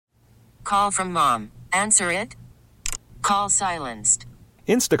call from mom. Answer it. Call silenced.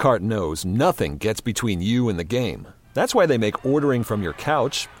 Instacart knows nothing gets between you and the game. That's why they make ordering from your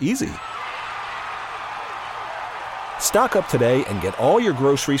couch easy. Stock up today and get all your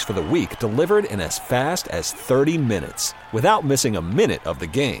groceries for the week delivered in as fast as 30 minutes without missing a minute of the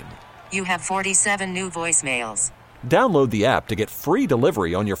game. You have 47 new voicemails. Download the app to get free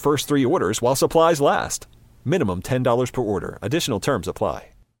delivery on your first 3 orders while supplies last. Minimum $10 per order. Additional terms apply.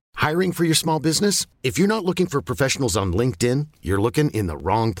 Hiring for your small business? If you're not looking for professionals on LinkedIn, you're looking in the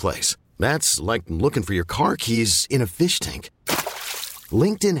wrong place. That's like looking for your car keys in a fish tank.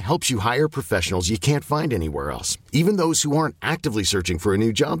 LinkedIn helps you hire professionals you can't find anywhere else, even those who aren't actively searching for a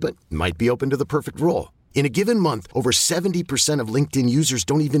new job but might be open to the perfect role. In a given month, over 70% of LinkedIn users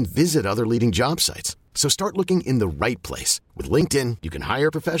don't even visit other leading job sites. So start looking in the right place. With LinkedIn, you can hire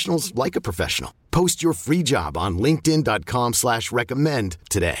professionals like a professional. Post your free job on linkedin.com/recommend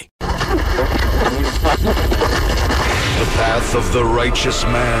today. The path of the righteous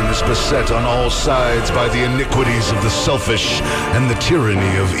man is beset on all sides by the iniquities of the selfish and the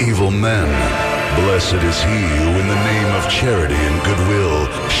tyranny of evil men. Blessed is he who in the name of charity and goodwill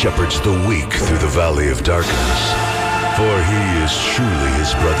shepherds the weak through the valley of darkness. For he is truly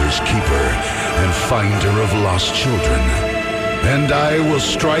his brother's keeper and finder of lost children. And I will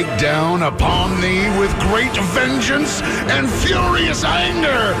strike down upon thee with great vengeance and furious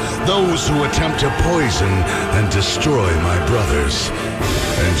anger those who attempt to poison and destroy my brothers.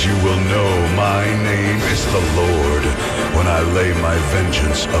 And you will know my name is the Lord when I lay my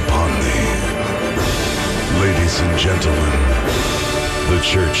vengeance upon thee. Ladies and gentlemen, the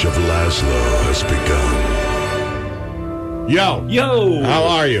Church of Laszlo has begun. Yo. How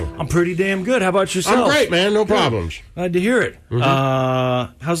are you? I'm pretty damn good. How about yourself? I'm great, man. No problems. Glad to hear it.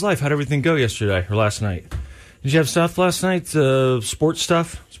 Mm-hmm. How's life? How'd everything go yesterday or last night? Did you have stuff last night? Sports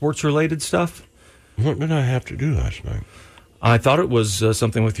stuff? Sports-related stuff? What did I have to do last night? I thought it was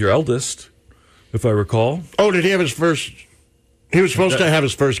something with your eldest, if I recall. Oh, did he have his first... He was supposed to have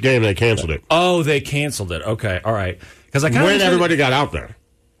his first game, and they canceled it. Oh, they canceled it. Okay, all right. Because when everybody got out there.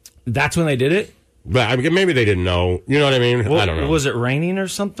 That's when they did it? But I mean, maybe they didn't know. You know what I mean? Well, I don't know. Was it raining or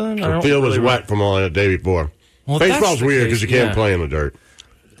something? The field was wet from all the day before. Well, baseball's weird because you can't play in the dirt.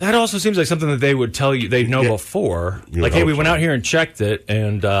 That also seems like something that they would tell you they'd know before. Like, hey, we went out here and checked it,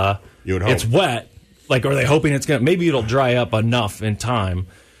 and it's wet. Like, are they hoping it's going to... Maybe it'll dry up enough in time.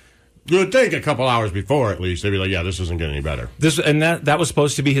 You would think a couple hours before, at least, they'd be like, yeah, this isn't getting any better. That was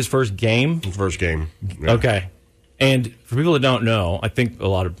supposed to be his first game? His first game. Yeah. Okay. And for people that don't know, I think a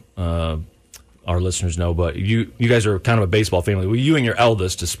lot of... our listeners know, but you guys are kind of a baseball family. Well, you and your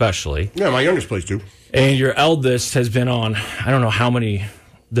eldest especially. Yeah, my youngest plays too. And your eldest has been on, I don't know how many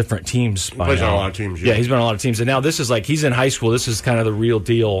different teams by now. He plays on a lot of teams, yeah. He's been on a lot of teams. And now this is like, he's in high school. This is kind of the real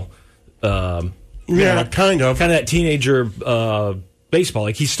deal. Kind of. Kind of that teenager baseball.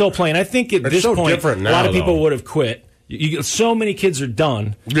 Like, he's still playing. I think at this point, a lot of people would have quit. So many kids are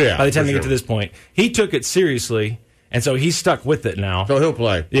done by the time they get to this point. He took it seriously, and so he's stuck with it now. So he'll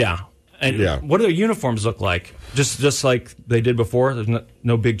play. Yeah. And what do their uniforms look like? Just like they did before? There's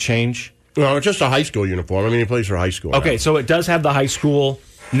no big change? No, it's just a high school uniform. I mean, he plays for high school. Okay, so it does have the high school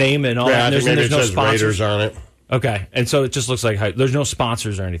name and all that. And there's no sponsors Raiders on it. Okay, and so it just looks like there's no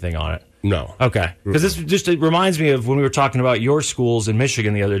sponsors or anything on it? No. Okay, because it reminds me of when we were talking about your schools in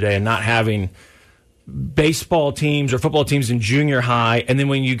Michigan the other day and not having baseball teams or football teams in junior high, and then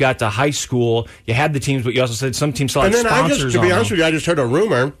when you got to high school, you had the teams, but you also said some teams still had sponsors. To be honest with you, I just heard a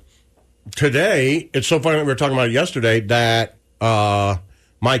rumor today. It's so funny that we were talking about it yesterday that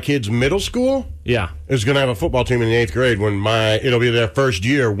my kid's middle school is going to have a football team in the 8th grade it'll be their first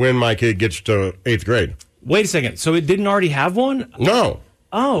year when my kid gets to 8th grade. Wait a second. So it didn't already have one? No.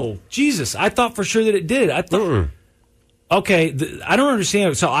 Oh, Jesus. I thought for sure that it did. I thought... Okay, I don't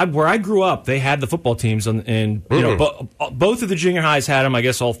understand. So where I grew up, they had the football teams, and both of the junior highs had them. I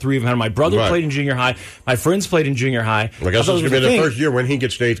guess all three of them had them. My brother played in junior high. My friends played in junior high. Well, I guess it's going to be the first year when he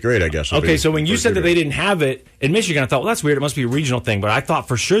gets to 8th grade, I guess. Okay, so when you said that they didn't have it in Michigan, I thought, well, that's weird. It must be a regional thing. But I thought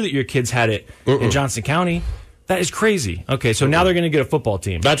for sure that your kids had it in Johnson County. That is crazy. Okay, so now they're going to get a football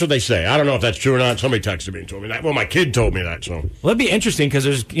team. That's what they say. I don't know if that's true or not. Somebody texted me and told me that. Well, my kid told me that. So well, that'd be interesting because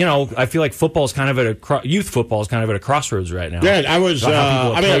there's, I feel like football is kind of youth football is kind of at a crossroads right now. Yeah, I was.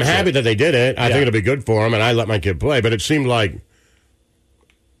 I'm happy that they did it. I think it'll be good for them, and I let my kid play. But it seemed like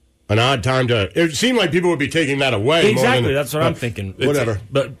an odd time to. It seemed like people would be taking that away. Exactly, that's what I'm thinking. Whatever.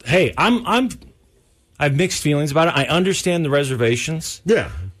 But hey, I have mixed feelings about it. I understand the reservations.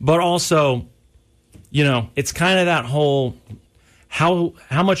 Yeah, but also. It's kind of that whole how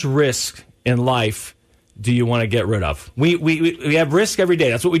much risk in life do you want to get rid of? We have risk every day.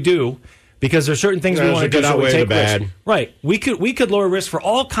 That's what we do. because there's certain things we want to do, so we take bad. risk. Right. We could lower risk for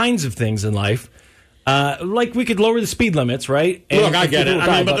all kinds of things in life. Like we could lower the speed limits, right? And look, I get it.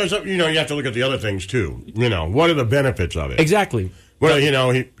 I mean, but there's you have to look at the other things too. What are the benefits of it? Exactly. Well,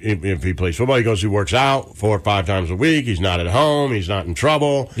 if he plays football, he works out 4 or 5 times a week. He's not at home. He's not in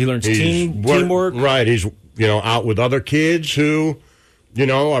trouble. He learns teamwork. Right. He's out with other kids who,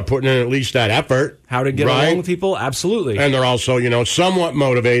 are putting in at least that effort. How to get along with people? Absolutely. And they're also, somewhat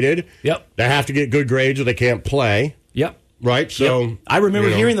motivated. Yep. They have to get good grades or they can't play. Yep. Right? So yep. I remember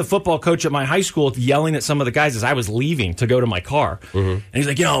hearing the football coach at my high school yelling at some of the guys as I was leaving to go to my car. Mm-hmm. And he's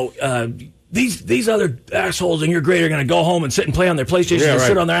like, these other assholes in your grade are going to go home and sit and play on their PlayStation and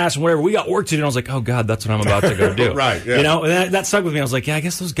sit on their ass and whatever. We got work to do. And I was like, oh, God, that's what I'm about to go do. Right. Yeah. And that stuck with me. I was like, yeah, I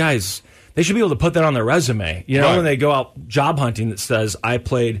guess those guys, they should be able to put that on their resume. When they go out job hunting that says, I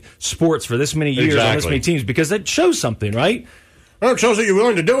played sports for this many years on this many teams, because that shows something, right? Well, it shows that you're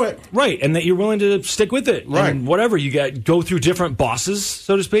willing to do it. Right, and that you're willing to stick with it. Right. And whatever, go through different bosses,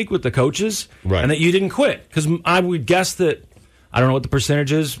 so to speak, with the coaches. Right. And that you didn't quit. Because I would guess that, I don't know what the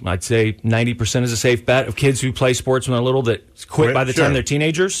percentage is, I'd say 90% is a safe bet of kids who play sports when they're little that quit by the time they're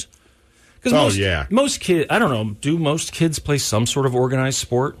teenagers. Because most kids, I don't know, do most kids play some sort of organized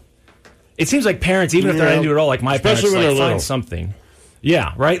sport? It seems like parents, even if they're not into it at all, like my parents, find something.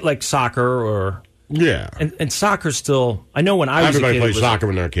 Yeah, right? Like soccer or... Yeah. And soccer's still... I know when I was a kid... Everybody plays soccer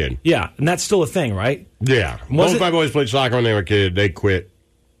when they're a kid. Yeah, and that's still a thing, right? Yeah. Most of my boys played soccer when they were a kid. They quit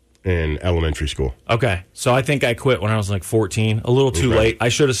in elementary school. Okay. So I think I quit when I was like 14. A little too late. I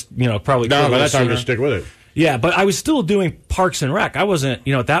should have, probably quit. No, by that time, just stick with it. Yeah, but I was still doing Parks and Rec. I wasn't,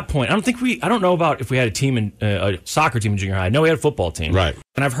 at that point. I don't know about if we had a team a soccer team in junior high. I know we had a football team. Right.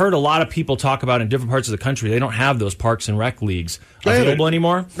 And I've heard a lot of people talk about in different parts of the country, they don't have those Parks and Rec leagues available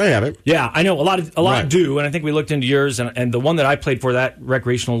anymore. They have it. Yeah, I know a lot do, and I think we looked into yours, and the one that I played for, that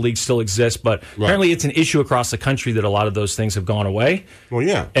recreational league still exists, but apparently it's an issue across the country that a lot of those things have gone away. Well,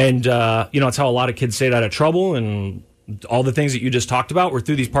 yeah. And, it's how a lot of kids stayed out of trouble, and all the things that you just talked about were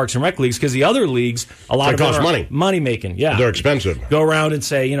through these Parks and Rec leagues, because the other leagues, a lot of them cost money making. Yeah, they're expensive. Go around and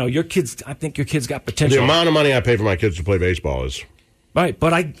say, your kids. I think your kids got potential. The amount of money I pay for my kids to play baseball is right,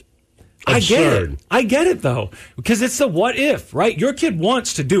 but I get it. I get it though, because it's the what if, right? Your kid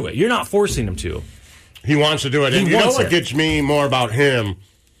wants to do it. You're not forcing him to. He wants to do it, and you know what gets me more about him?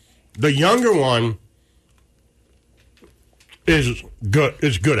 The younger one is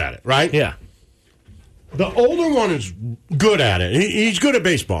good at it, right? Yeah. The older one is good at it. He's good at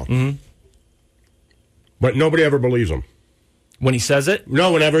baseball. Mm-hmm. But nobody ever believes him. When he says it?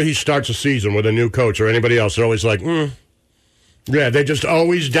 No, whenever he starts a season with a new coach or anybody else, they're always like, Yeah, they just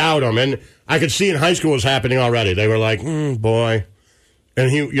always doubt him. And I could see in high school it was happening already. They were like, boy.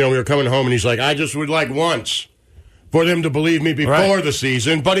 And we were coming home, and he's like, I just would like once for them to believe me before the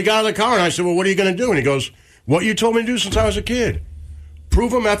season. But he got in the car, and I said, well, what are you going to do? And he goes, what you told me to do since I was a kid.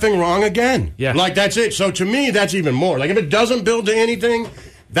 Prove him effing wrong again. Yeah. Like, that's it. So, to me, that's even more. Like, if it doesn't build to anything,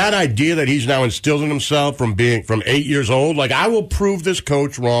 that idea that he's now instilled in himself from 8 years old, like, I will prove this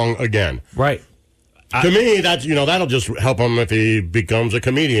coach wrong again. Right. To me, that's, that'll just help him if he becomes a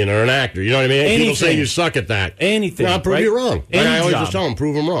comedian or an actor. You know what I mean? Anything. People say you suck at that. Anything. I'll prove you wrong. I always just tell him,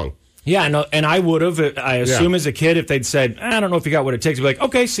 prove him wrong. Yeah, no, and I would have. I assume as a kid, if they'd said, I don't know if you got what it takes, I'd be like,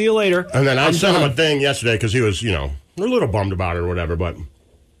 okay, see you later. And then I sent him a thing yesterday because he was, a little bummed about it or whatever, but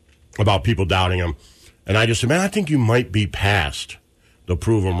about people doubting him. And I just said, man, I think you might be past the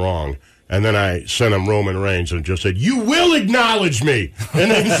prove him wrong. And then I sent him Roman Reigns and just said, you will acknowledge me. And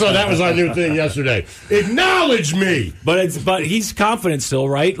then so that was our new thing yesterday. Acknowledge me. But he's confident still,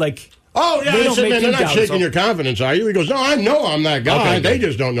 right? Like, oh, yeah, I said, man, they're not shaking your confidence, are you? He goes, no, I know I'm that guy. Okay, they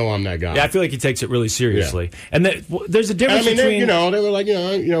just don't know I'm that guy. Yeah, I feel like he takes it really seriously. Yeah. And there's a difference between... they were like,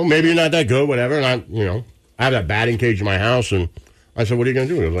 maybe you're not that good, whatever. And I have that batting cage in my house, and I said, what are you going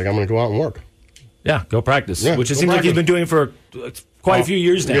to do? He was like, I'm going to go out and work. Yeah, go practice. Yeah, which it seems like you've been doing for quite a few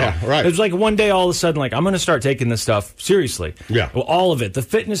years now. Yeah, right. It was like one day all of a sudden, like, I'm going to start taking this stuff seriously. Yeah. Well, all of it. The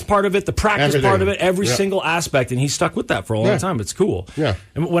fitness part of it, the practice part of it, every single aspect. And he stuck with that for a long time. It's cool. Yeah.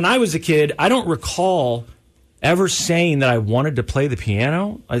 And when I was a kid, I don't recall ever saying that I wanted to play the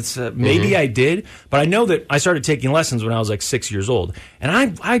piano. It's maybe I did, but I know that I started taking lessons when I was like 6 years old. And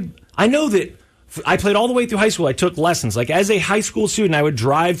I know that I played all the way through high school. I took lessons. Like, as a high school student, I would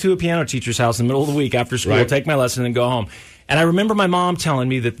drive to a piano teacher's house in the middle of the week after school, take my lesson, and go home. And I remember my mom telling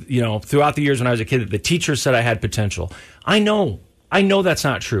me that, throughout the years when I was a kid, that the teacher said I had potential. I know that's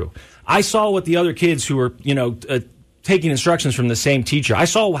not true. I saw what the other kids who were, taking instructions from the same teacher, I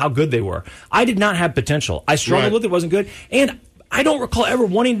saw how good they were. I did not have potential. I struggled with it, wasn't good. And I don't recall ever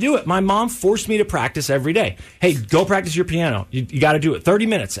wanting to do it. My mom forced me to practice every day. Hey, go practice your piano. You got to do it 30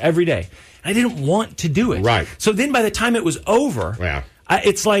 minutes every day. I didn't want to do it. Right. So then by the time it was over,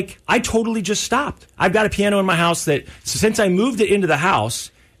 it's like I totally just stopped. I've got a piano in my house that since I moved it into the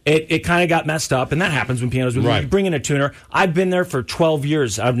house, it kind of got messed up, and that happens when pianos. When you bring in a tuner, I've been there for 12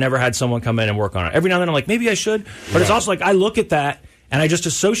 years. I've never had someone come in and work on it. Every now and then I'm like, maybe I should. But it's also like I look at that, and I just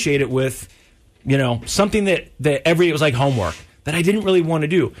associate it with, something that every day was like homework that I didn't really want to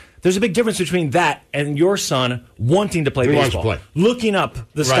do. There's a big difference between that and your son wanting to play baseball. Wants to play. Looking up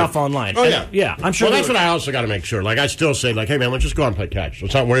the stuff online. Oh, yeah. Yeah, I'm sure. Well, that's what I also got to make sure. Like, I still say, like, hey, man, let's just go out and play catch.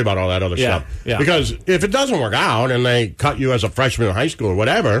 Let's not worry about all that other stuff. Yeah. Because if it doesn't work out and they cut you as a freshman in high school or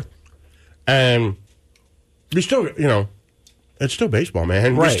whatever, and you still, it's still baseball,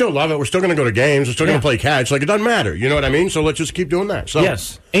 man. We still love it. We're still going to go to games. We're still going to play catch. Like, it doesn't matter. You know what I mean? So let's just keep doing that. So.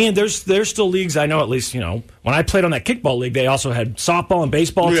 Yes. And there's still leagues, I know at least, when I played on that kickball league, they also had softball and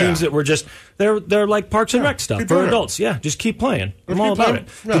baseball teams that were just, they're like Parks and Rec stuff for adults. Yeah, just keep playing. I'm all about it.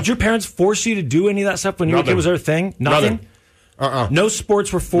 Yeah. Did your parents force you to do any of that stuff when you were a kid? Was there a thing? Nothing? No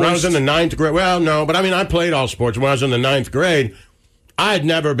sports were forced? When I was in the 9th grade, well, no, but I played all sports. When I was in the 9th grade, I had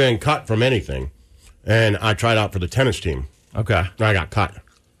never been cut from anything. And I tried out for the tennis team. Okay. I got cut.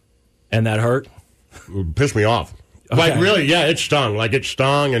 And that hurt? It pissed me off. Okay. Like, really, it stung. Like, it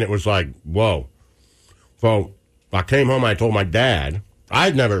stung, and it was like, whoa. So I came home, I told my dad.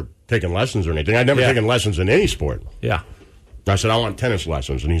 I'd never taken lessons or anything. I'd never taken lessons in any sport. Yeah. I said, I want tennis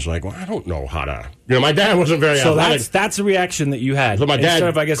lessons. And he's like, well, I don't know how to. My dad wasn't very athletic. So that's a reaction that you had. So my dad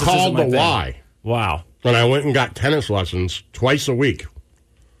called the Y. Wow. And I went and got tennis lessons twice a week.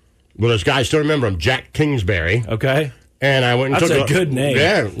 Well, this guy, I still remember him, Jack Kingsbury. Okay. And I went and That's a good name.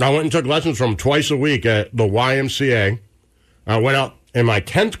 Yeah, I went and took lessons from him twice a week at the YMCA. I went out in my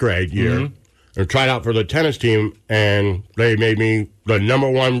 10th grade year and tried out for the tennis team, and they made me the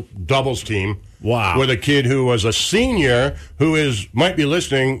 #1 doubles team. Wow. With a kid who was a senior who might be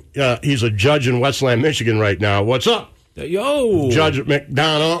listening. He's a judge in Westland, Michigan right now. What's up? Yo. Judge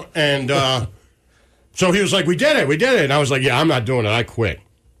McDonald. And so he was like, we did it. And I was like, yeah, I'm not doing it. I quit.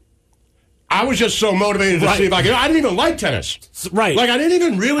 I was just so motivated to see if I could. I didn't even like tennis. Right. Like, I didn't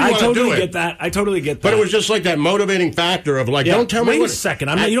even really want to do it. I totally get that. But it was just like that motivating factor of, like, don't tell me Wait a second.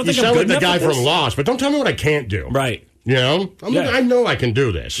 You don't think I'm sound good like the enough guy at from this? Lost, but don't tell me what I can't do. Right. I know I can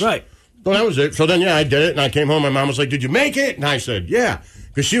do this. Right. So that was it. So then, I did it, and I came home. My mom was like, did you make it? And I said, yeah.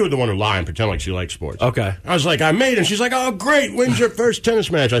 Because she was the one who lied and pretend like she liked sports. Okay. I was like, I made it. And she's like, oh, great. When's your first tennis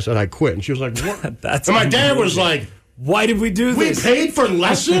match? I said, I quit. And she was like, what? And my dad was like, why did we do this? We paid for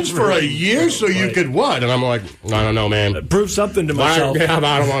lessons for a year so you could what? And I'm like, I don't know, man. Prove something to myself.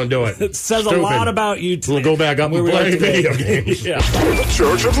 I don't want to do it. It says a lot about you. We'll go back up and play video games. Yeah. The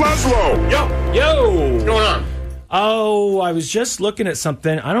Church of Laszlo. Yo. What's going on? Oh, I was just looking at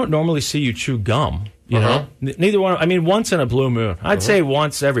something. I don't normally see you chew gum. You know, neither one. Once in a blue moon. I'd say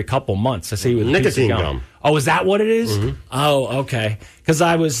once every couple months. I see you with nicotine gum. Oh, is that what it is? Oh, okay. Because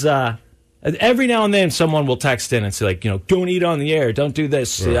I was every now and then someone will text in and say, like, don't eat on the air, don't do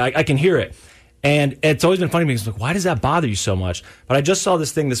this. I can hear it, and it's always been funny because like, why does that bother you so much? But I just saw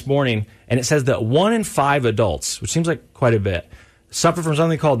this thing this morning, and it says that 1 in 5 adults, which seems like quite a bit, suffer from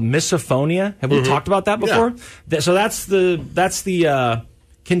something called misophonia. Have we talked about that before? Yeah. So that's the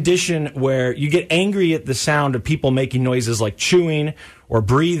condition where you get angry at the sound of people making noises like chewing or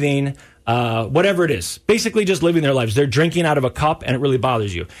breathing, whatever it is. Basically just living their lives. They're drinking out of a cup and it really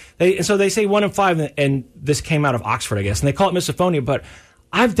bothers you. So they say 1 in 5, and this came out of Oxford, I guess, and they call it misophonia, but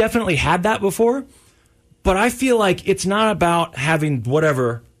I've definitely had that before. But I feel like it's not about having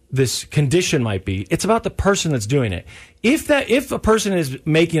whatever this condition might be. It's about the person that's doing it. If a person is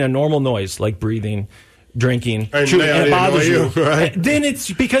making a normal noise like breathing, drinking, chewing, and it bothers you, right? Then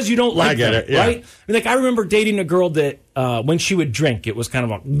it's because you don't like them, right? I remember dating a girl that when she would drink, it was kind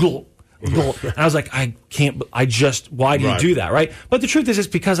of a gulp. And I was like, why do you do that, right? But the truth is, it's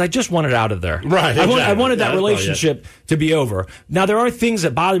because I just wanted out of there. Right. I wanted that relationship to be over. Now, there are things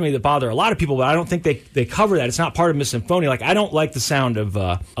that bother me that bother a lot of people, but I don't think they cover that. It's not part of misophonia. Like, I don't like the sound of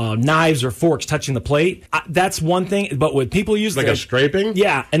knives or forks touching the plate. That's one thing. But when people use a scraping?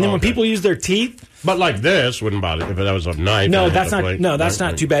 Yeah. And then when people use their teeth. But like this wouldn't bother if that was a knife. No, that's not. No, that's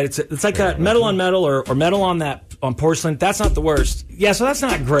not too bad. It's like that metal on metal or metal on porcelain. That's not the worst. Yeah, so that's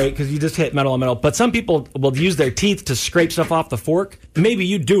not great because you just hit metal on metal. But some people will use their teeth to scrape stuff off the fork. Maybe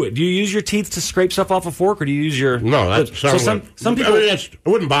you do it. Do you use your teeth to scrape stuff off a fork, or do you use your? No, that's some people. It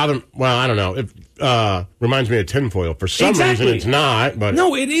wouldn't bother them. Well, I don't know. It reminds me of tinfoil. For some reason, it's not. But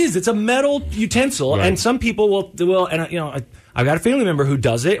no, it is. It's a metal utensil, and some people will. And I've got a family member who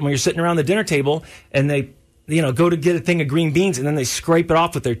does it. And when you're sitting around the dinner table and they go to get a thing of green beans and then they scrape it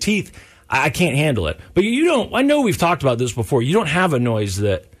off with their teeth. I can't handle it. But you don't. I know we've talked about this before. You don't have a noise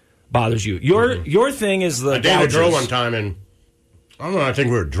that bothers you. Your thing is the. I dated a girl one time, and I don't know. I think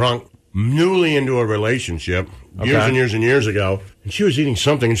we were drunk, newly into a relationship, years and years and years ago, and she was eating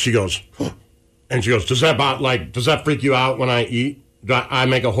something, and she goes, does that freak you out when I eat? I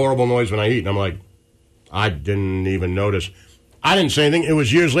make a horrible noise when I eat, and I'm like, I didn't even notice. I didn't say anything. It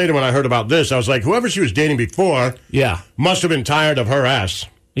was years later when I heard about this. I was like, whoever she was dating before, must have been tired of her ass.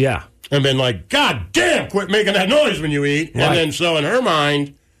 Yeah. And been like, God damn, quit making that noise when you eat. Right. And then so in her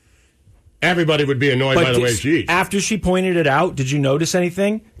mind, everybody would be annoyed by the way she eats. After she pointed it out, did you notice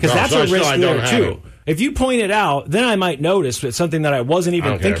anything? Because that's a risk there, too. If you point it out, then I might notice it's something that I wasn't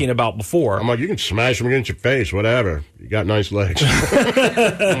even thinking about before. I'm like, you can smash them against your face, whatever. You got nice legs. Whatever.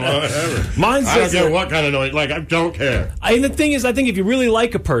 I don't care what kind of noise. Like, I don't care. And the thing is, I think if you really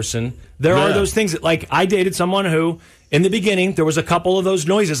like a person, there are those things that, like, I dated someone who, in the beginning, there was a couple of those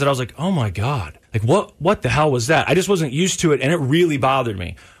noises that I was like, oh, my God. Like, what the hell was that? I just wasn't used to it, and it really bothered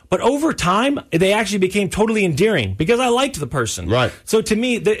me. But over time, they actually became totally endearing because I liked the person. Right. So to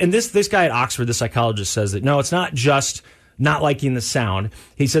me, and this guy at Oxford, the psychologist, says that, no, it's not just not liking the sound.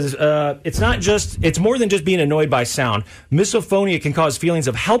 He says it's more than just being annoyed by sound. Misophonia can cause feelings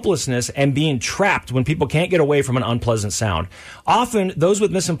of helplessness and being trapped when people can't get away from an unpleasant sound. Often, those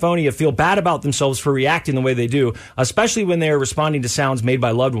with misophonia feel bad about themselves for reacting the way they do, especially when they are responding to sounds made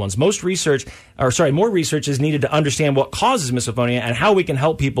by loved ones. More research is needed to understand what causes misophonia and how we can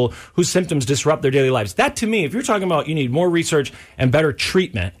help people whose symptoms disrupt their daily lives. That, to me, if you're talking about you need more research and better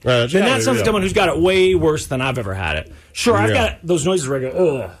treatment, then that's someone who's got it way worse than I've ever had it. Sure, I've got those noises where I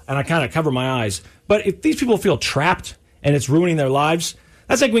go, ugh, and I kind of cover my eyes. But if these people feel trapped and it's ruining their lives,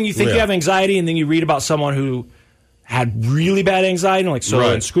 that's like when you think you have anxiety and then you read about someone who had really bad anxiety.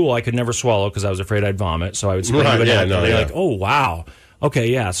 And in school, I could never swallow because I was afraid I'd vomit. So I would spit it out. They're like, oh, wow. Okay,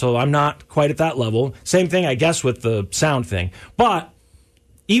 yeah, so I'm not quite at that level. Same thing, I guess, with the sound thing. But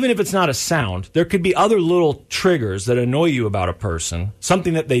even if it's not a sound, there could be other little triggers that annoy you about a person,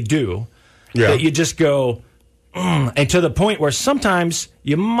 something that they do, that you just go, and to the point where sometimes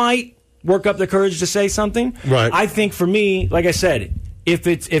you might work up the courage to say something. Right. I think for me, like I said, if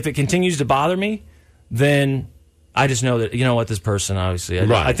it continues to bother me, then I just know that, you know what, this person, obviously,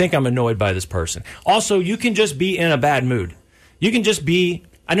 I think I'm annoyed by this person. Also, you can just be in a bad mood. You can just be,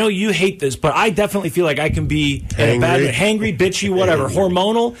 I know you hate this, but I definitely feel like I can be in a bad mood, hangry, bitchy, whatever,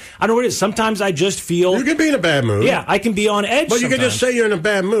 hormonal. I don't know what it is. Sometimes I just feel... You can be in a bad mood. Yeah, I can be on edge But you can just say you're in a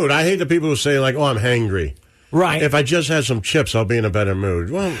bad mood. I hate the people who say, like, oh, I'm hangry. Right. If I just had some chips, I'll be in a better mood.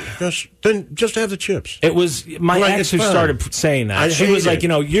 Well, just have the chips. It was my ex who started saying that. She was like,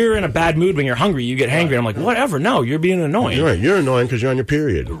 you're in a bad mood when you're hungry. You get hangry. I'm like, whatever. No, you're being annoying. You're right. You're annoying because you're on your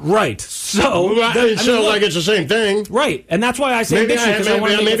period. Right. So, like it's the same thing. Right. And that's why I say maybe I'm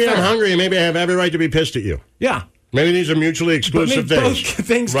hungry and maybe I have every right to be pissed at you. Yeah. Maybe these are mutually exclusive things. Both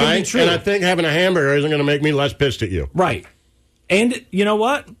things can be true. And I think having a hamburger isn't going to make me less pissed at you. Right. And you know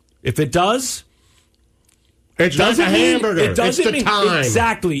what? If it does... It's not a hamburger. It doesn't it's the time.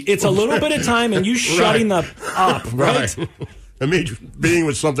 Exactly. It's a little bit of time and you shutting up, right? And me being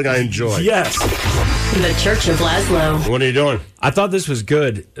with something I enjoy. Yes. The Church of Laszlo. What are you doing? I thought this was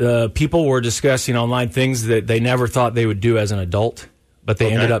good. People were discussing online things that they never thought they would do as an adult, but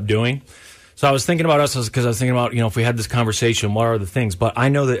they ended up doing. So I was thinking about us because I was thinking about, if we had this conversation, what are the things? But I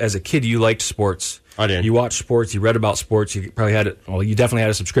know that as a kid, you liked sports. I did. You watched sports. You read about sports. You probably you definitely had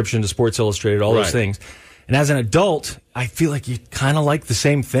a subscription to Sports Illustrated, all those things. And as an adult, I feel like you kind of like the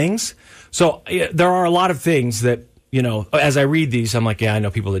same things. So there are a lot of things that, as I read these, I'm like, yeah, I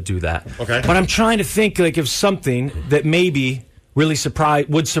know people that do that. Okay. But I'm trying to think like of something that maybe really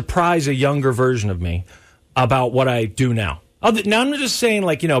would surprise a younger version of me about what I do now. Now I'm just saying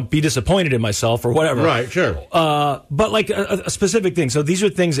like, be disappointed in myself or whatever. Right, sure. But like a specific thing. So these are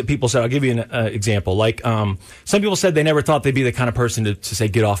things that people said. I'll give you an example. Like some people said they never thought they'd be the kind of person to say,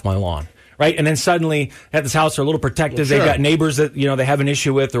 get off my lawn. Right, and then suddenly at this house they're a little protective. They've got neighbors that they have an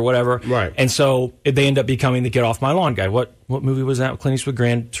issue with or whatever. Right, and so they end up becoming the get off my lawn guy. What movie was that? Clint Eastwood,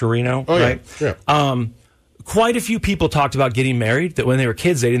 Gran Torino. Oh, right. Yeah. Quite a few people talked about getting married. That when they were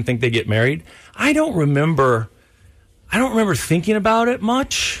kids they didn't think they'd get married. I don't remember thinking about it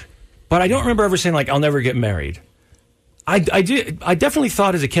much, but I don't remember ever saying like I'll never get married. I definitely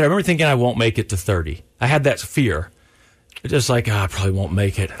thought as a kid. I remember thinking I won't make it to 30. I had that fear. Just like, I probably won't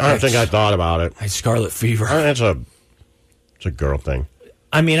make it. I don't think I thought about it. I had scarlet fever. It's a girl thing.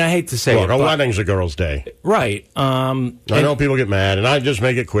 I mean, I hate to say it. Look, a wedding's a girl's day. Right. I know people get mad, and I just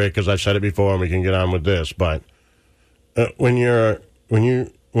make it quick because I've said it before and we can get on with this. But when a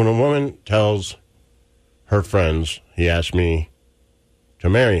woman tells her friends, he asked me to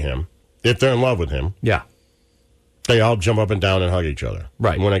marry him, if they're in love with him. Yeah. They all jump up and down and hug each other.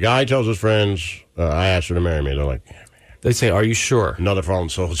 Right. When a guy tells his friends, I asked her to marry me, they're like, yeah, man. They say, are you sure? Another fallen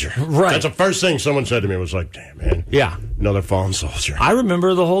soldier. Right. That's the first thing someone said to me was like, damn, man. Yeah. Another fallen soldier. I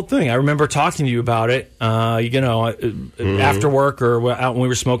remember the whole thing. I remember talking to you about it, after work or out when we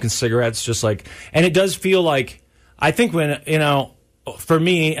were smoking cigarettes, just like, and it does feel like, I think when, for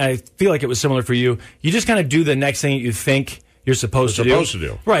me, I feel like it was similar for you, you just kind of do the next thing that you think you're supposed to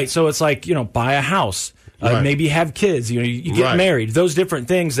do. Right. So it's like, buy a house. Right. Maybe have kids. You get married. Those different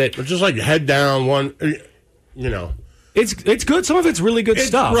things that... It's just like head down one, It's good. Some of it's really good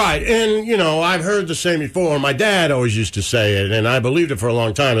stuff. Right. And, I've heard the same before. My dad always used to say it, and I believed it for a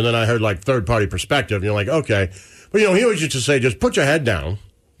long time. And then I heard, third-party perspective. And you're like, okay. But, he always used to say, just put your head down.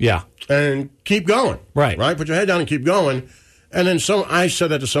 Yeah. And keep going. Right. Right? Put your head down and keep going. And then I said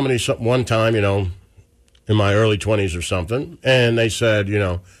that to somebody one time, in my early 20s or something. And they said,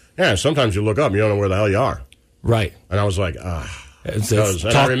 yeah, sometimes you look up and you don't know where the hell you are. Right. And I was like, It's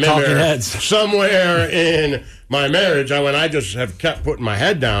I remember talking heads. somewhere in my marriage, I just have kept putting my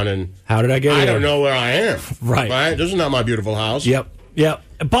head down and how did I get here? I don't know where I am. Right. This is not my beautiful house. Yep.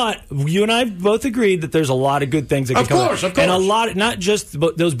 But you and I both agreed that there's a lot of good things that can come out. Of course. And a lot, not just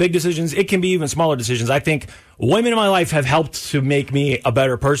those big decisions, it can be even smaller decisions. I think women in my life have helped to make me a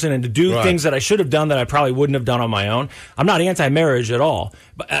better person and to do things that I should have done that I probably wouldn't have done on my own. I'm not anti-marriage at all.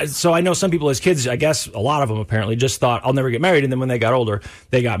 But, so I know some people as kids, I guess a lot of them apparently just thought, I'll never get married. And then when they got older,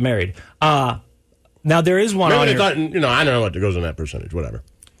 they got married. Now, there is one Maybe on they here. thought, I don't know what goes in that percentage, whatever.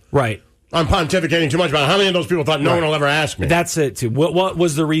 Right. I'm pontificating too much about how many of those people thought no one will ever ask me. That's it, too. What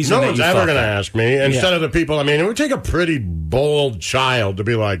was the reason no that one's you ever going to ask me. Instead of the people, it would take a pretty bold child to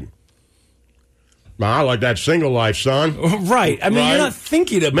be like, I like that single life, son. Right. You're not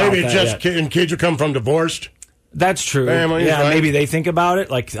thinking about maybe that just kids who come from divorced. That's true. Families, yeah, right? Maybe they think about it.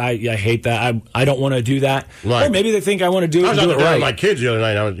 Like, I hate that. I don't want to do that. Right. Or maybe they think I want to do it and do do it right. With my kids the other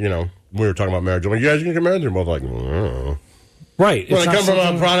night, we were talking about marriage. I'm like, you guys can get married? They're both like, Right. Well, they come from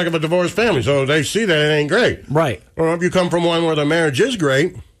a product of a divorced family, so they see that it ain't great. Right. Or if you come from one where the marriage is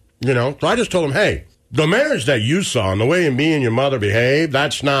great, So I just told them, hey, the marriage that you saw and the way me and your mother behave,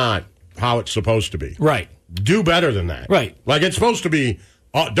 that's not how it's supposed to be. Right. Do better than that. Right. Like it's supposed to be,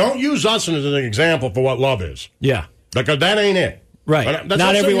 don't use us as an example for what love is. Yeah. Because that ain't it. Right. That's not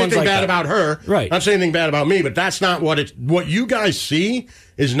not everyone's saying anything like bad that. about her. Right. Not saying anything bad about me, but that's not what you guys see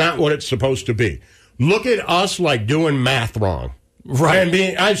is not what it's supposed to be. Look at us like doing math wrong. Right. And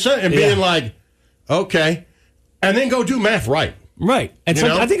being like, okay. And then go do math right. Right. And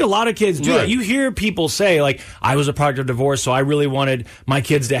so I think a lot of kids do that. You hear people say, like, I was a product of divorce, so I really wanted my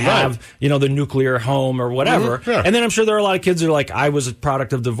kids to have, the nuclear home or whatever. Mm-hmm. Yeah. And then I'm sure there are a lot of kids that are like, I was a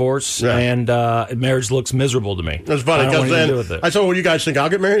product of divorce and marriage looks miserable to me. That's funny because then I said, well, you guys think I'll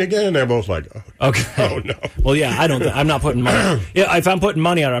get married again? And they're both like, oh no. Well, yeah, I'm not putting money. If I'm putting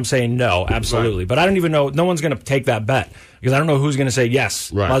money on it, I'm saying no, absolutely. Right. But I don't even know. No one's going to take that bet. Because I don't know who's going to say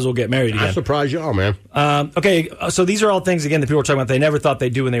yes. Right. Might as well get married again. I surprise y'all, man. Okay, so these are all things, again, that people were talking about they never thought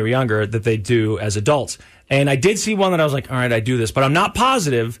they'd do when they were younger, that they do as adults. And I did see one that I was like, all right, I do this. But I'm not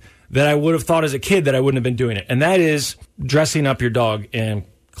positive that I would have thought as a kid that I wouldn't have been doing it. And that is dressing up your dog in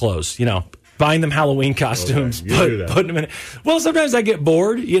clothes, buying them Halloween costumes, putting them in it. Well, sometimes I get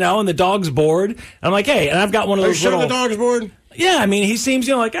bored, and the dog's bored. And I'm like, hey, and I've got one of those Are you sure the dog's bored? Yeah, he seems,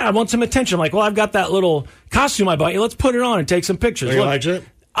 like, I want some attention. I'm like, well, I've got that little costume I bought you. Let's put it on and take some pictures. He likes it?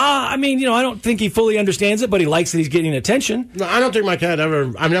 I don't think he fully understands it, but he likes that he's getting attention. No, I don't think my cat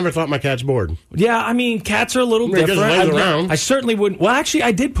I've never thought my cat's bored. Yeah, cats are a little different. Around. I certainly wouldn't. Well, actually,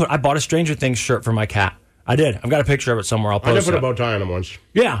 I bought a Stranger Things shirt for my cat. I did. I've got a picture of it somewhere. I'll post it. I did put a bow tie on him once.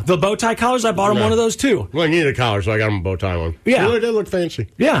 Yeah, the bow tie collars, I bought him one of those too. Well, I needed a collar, so I got him a bow tie one. Yeah. It did look fancy.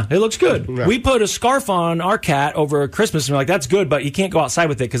 Yeah, it looks good. Yeah. We put a scarf on our cat over Christmas, and we're like, that's good, but you can't go outside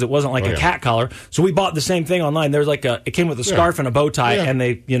with it because it wasn't like a cat collar. So we bought the same thing online. There's it came with a scarf and a bow tie, and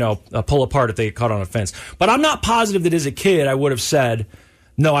they, pull apart if they get caught on a fence. But I'm not positive that as a kid I would have said,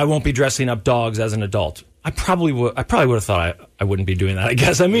 no, I won't be dressing up dogs as an adult. I probably would have thought I wouldn't be doing that, I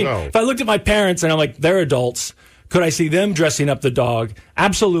guess. If I looked at my parents and I'm like, they're adults, could I see them dressing up the dog?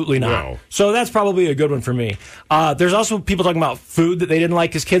 Absolutely not. No. So that's probably a good one for me. There's also people talking about food that they didn't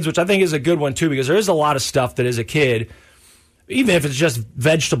like as kids, which I think is a good one too, because there is a lot of stuff that as a kid, even if it's just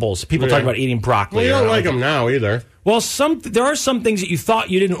vegetables, people talk about eating broccoli. Well, you don't like them now either. Well, there are some things that you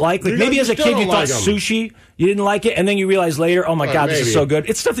thought you didn't like. Like maybe as a kid you thought sushi, you didn't like it, and then you realize later, oh my God, this is so good.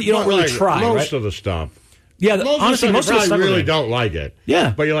 It's stuff that you don't really try, right? Most of the stuff. Yeah, honestly, most of the stuff you really don't like it.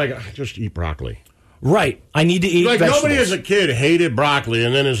 Yeah. But you're like, just eat broccoli. Right. I need to eat vegetables. Nobody as a kid hated broccoli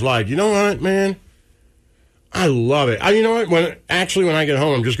and then is like, you know what, man? I love it. You know what? When I get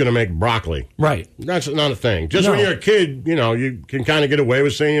home, I'm just going to make broccoli. Right. That's not a thing. Just when you're a kid, you can kind of get away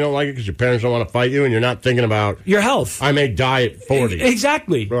with saying you don't like it because your parents don't want to fight you, and you're not thinking about your health. I may die at 40.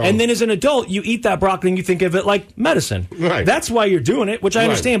 Exactly. And then as an adult, you eat that broccoli and you think of it like medicine. Right. That's why you're doing it, which I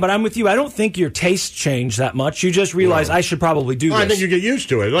understand. But I'm with you. I don't think your tastes change that much. You just realize I should probably do this. I think you get used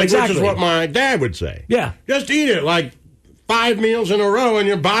to it. Which is what my dad would say. Yeah. Just eat it like 5 meals in a row, and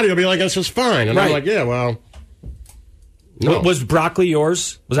your body will be like, this is fine. And I'm like, yeah, well. No. Was broccoli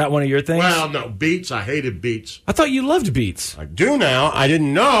yours? Was that one of your things? Well, no. Beets. I hated beets. I thought you loved beets. I do now. I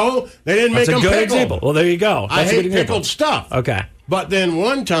didn't know. They didn't make them pickled. That's a good example. Well, there you go. I hate pickled stuff. Okay. But then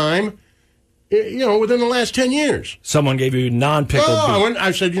one time, within the last 10 years. Someone gave you non-pickled beets.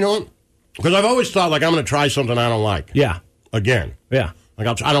 I said, you know what? Because I've always thought, I'm going to try something I don't like. Yeah. Again. Yeah. I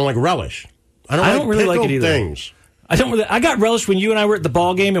don't like relish. I don't really like it either. Things. I got relish when you and I were at the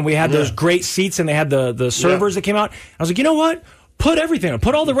ball game and we had those great seats and they had the servers that came out. I was like, you know what? Put everything.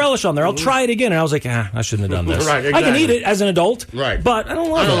 Put all the relish on there. I'll try it again. And I was like, I shouldn't have done this. Right, exactly. I can eat it as an adult. Right. But I don't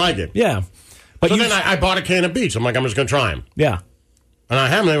love it. I don't like it. Yeah. But so then I bought a can of beets. I'm like, I'm just going to try them. Yeah. And I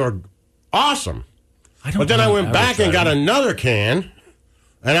had them. They were awesome. But then I went back and got another can,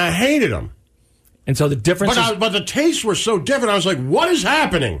 and I hated them. And so the difference But the tastes were so different. I was like, what is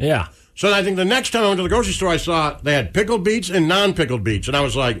happening? Yeah. So I think the next time I went to the grocery store, I saw they had pickled beets and non-pickled beets. And I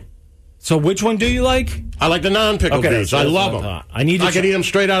was like... So which one do you like? I like the non-pickled beets. I love them. I could eat them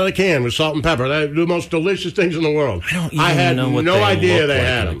straight out of the can with salt and pepper. They're the most delicious things in the world. I don't even know what they idea look they like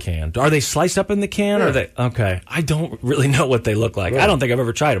had in the can. Are they sliced up in the can? Or okay. I don't really know what they look like. I don't think I've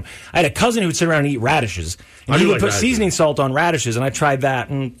ever tried them. I had a cousin who would sit around and eat radishes. And he would put seasoning salt on radishes, and I tried that,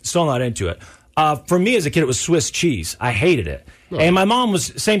 and still not into it. For me as a kid, it was Swiss cheese. I hated it. Oh. And my mom was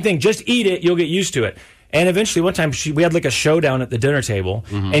same thing. Just eat it. You'll get used to it. And eventually, one time, we had like a showdown at the dinner table,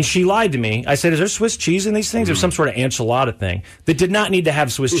 and she lied to me. I said, is there Swiss cheese in these things? It was some sort of enchilada thing that did not need to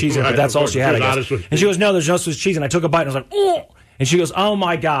have Swiss cheese in it, but that's all she had, I guess. And she goes, no, there's no Swiss cheese. And I took a bite, and I was like, oh. And she goes, oh,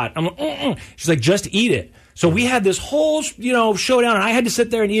 my God. I'm like, She's like, just eat it. So we had this whole, showdown, and I had to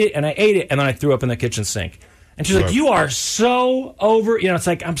sit there and eat it, and I ate it, and then I threw up in the kitchen sink. And she's like, you are so over. It's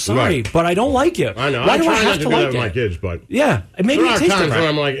like, I'm sorry, but I don't like it. I know. Why do I have to to like like it? With my kids, but yeah, maybe there it are tastes times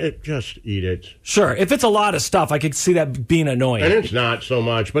different. where I'm like, just eat it. Sure, if it's a lot of stuff, I could see that being annoying. And it's not so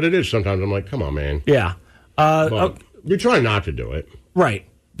much, but it is sometimes. I'm like, come on, man. Yeah, we try not to do it, right?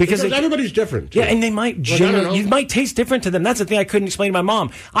 Because everybody's different. Too. Yeah, and they might you might taste different to them. That's the thing I couldn't explain to my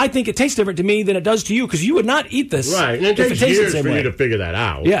mom. I think it tastes different to me than it does to you because you would not eat this. Right, and it takes years for you to figure that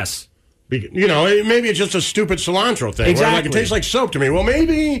out. Yes. Maybe it's just a stupid cilantro thing. Exactly. It tastes like soap to me. Well,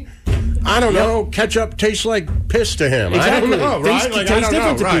 maybe, I don't know, ketchup tastes like piss to him. Exactly. I don't know, right? Things taste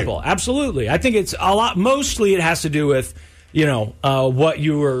different to people. Absolutely. I think it's a lot, mostly it has to do with, what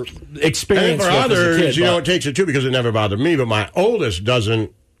you were experiencing for others, as a kid. It takes it too because it never bothered me, but my oldest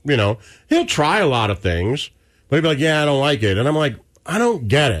doesn't, he'll try a lot of things, but he'll be like, yeah, I don't like it. And I'm like, I don't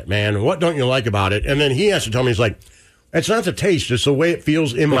get it, man. What don't you like about it? And then he has to tell me, he's like, it's not the taste, it's the way it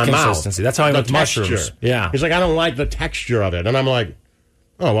feels in my mouth. Consistency. That's how I am with mushrooms. Yeah. He's like, I don't like the texture of it. And I'm like,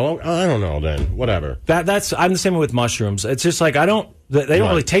 oh, well, I don't know then. Whatever. I'm the same way with mushrooms. It's just like, they don't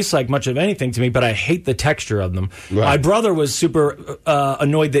really taste like much of anything to me, but I hate the texture of them. Right. My brother was super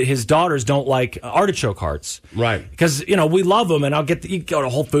annoyed that his daughters don't like artichoke hearts. Right. Because, we love them, and you go to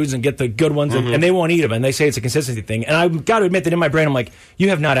Whole Foods and get the good ones, and they won't eat them, and they say it's a consistency thing. And I've got to admit that in my brain, I'm like, you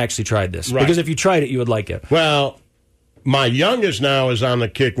have not actually tried this. Right. Because if you tried it, you would like it. Well, my youngest now is on the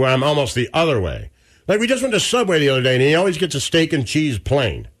kick where I'm almost the other way. Like, we just went to Subway the other day, and he always gets a steak and cheese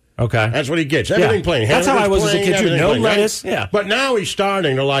plain. Okay. That's what he gets. Everything plain. That's how I was as a kid, too. No lettuce. Right? Yeah. But now he's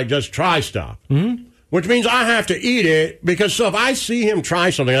starting to, just try stuff. Mm-hmm. Which means I have to eat it, because if I see him try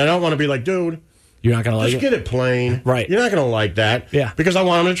something, I don't want to be like, dude, you're not going to like it? Just get it plain. Right. You're not going to like that. Yeah. Because I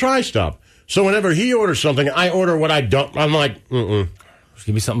want him to try stuff. So whenever he orders something, I order what I don't. I'm like, Just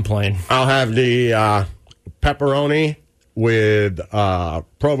give me something plain. I'll have the pepperoni with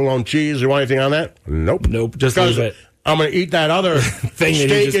provolone cheese. You want anything on that? Nope. Just leave it. I'm going to eat that other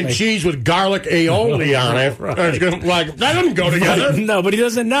steak and cheese with garlic aioli on it. Right. That doesn't go together. No, but he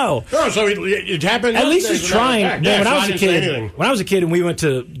doesn't know. No, so it happened. At least he's trying. When I was a kid and we went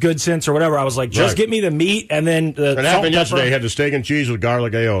to Good Sense or whatever, I was like, just get me the meat and then the It happened yesterday. He had the steak and cheese with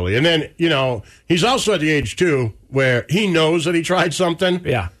garlic aioli. And then, he's also at the age, too, where he knows that he tried something.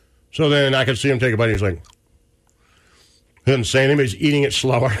 Yeah. So then I could see him take a bite and he's like... He doesn't say anything, but he's eating it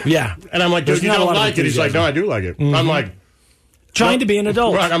slower. Yeah. And I'm like, dude, you don't like it. He's like, no, I do like it. Mm-hmm. I'm like... Trying to be an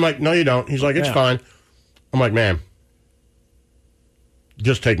adult. Right. I'm like, no, you don't. He's like, it's fine. I'm like, man,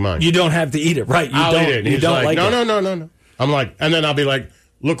 just take mine. You don't have to eat it. Right. I'll eat it. And he's like, no. I'm like, and then I'll be like,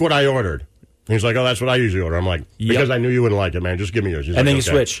 look what I ordered. He's like, oh, that's what I usually order. I'm like, because I knew you wouldn't like it, man. Just give me yours. He's and like, then you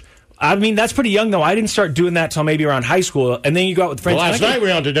switch. I mean, that's pretty young, though. I didn't start doing that till maybe around high school. And then you go out with friends. Well, last night we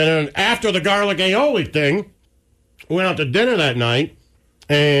went out to dinner, and after the garlic aioli thing, we went out to dinner that night,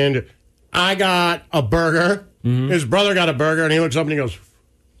 and I got a burger. His brother got a burger, and he looks up and he goes,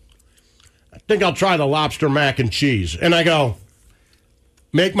 I think I'll try the lobster mac and cheese. And I go,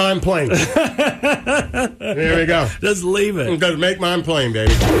 make mine plain. There we go. Just leave it. Just make mine plain,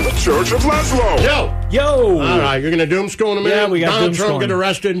 baby. The Church of Laszlo. Yo. All right, you're going to doom school in a minute? Yeah, we got Donald Trump doomscrolling. get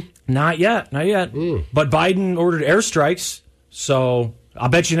arrested? Not yet. But Biden ordered airstrikes, so I'll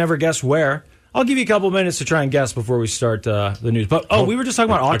bet you never guess where. I'll give you a couple minutes to try and guess before we start the news. But we were just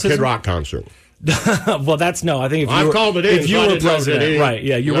talking about autism. A Kid Rock concert. Well, that's no. I think if you were, called it in, if you so I were didn't know, president, did he? right?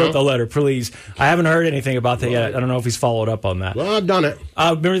 Yeah, you wrote the letter. Please, I haven't heard anything about that yet. I don't know if he's followed up on that. Well, I've done it.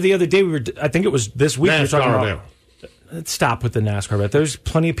 Remember the other day I think it was this week. We were talking about. Stop with the NASCAR bet. There's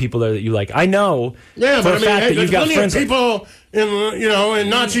plenty of people there that you like. I know. Yeah, but I mean, that there's you've got plenty friends. of people in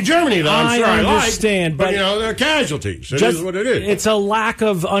Nazi Germany that I'm sure I understand, like, but they're casualties. It is what it is. It's a lack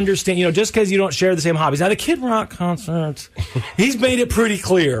of understanding. Just because you don't share the same hobbies. Now, the Kid Rock concert, he's made it pretty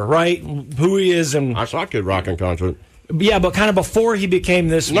clear, right? Who he is, and I saw Kid Rock in concert. Yeah, but kind of before he became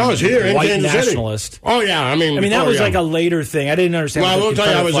this it's here white in nationalist. City. Oh yeah, I mean that was like a later thing. I didn't understand. Well, I will tell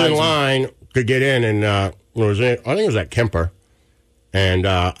you, I was in line to get in, and I think it was at Kemper. And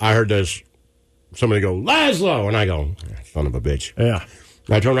I heard somebody go, Laszlo. And I go, son of a bitch. Yeah.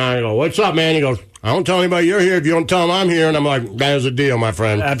 I turn around and go, what's up, man? He goes, I don't tell anybody you're here if you don't tell them I'm here. And I'm like, that is a deal, my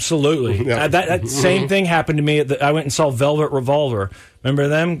friend. Absolutely. Yeah. That same thing happened to me. I went and saw Velvet Revolver. Remember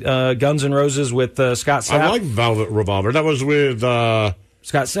them? Guns N' Roses with Scott Stapp. I like Velvet Revolver. That was with... Scott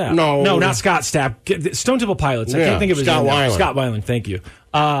Stapp. No, not Scott Stapp. Stone Temple Pilots. I can't think of his name. Scott Weiland. Thank you.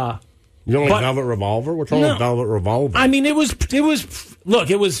 You don't like Velvet Revolver? What's wrong with Velvet Revolver? I mean, it was better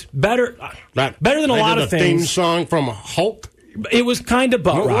than a lot of things. Theme song from Hulk? It was kind of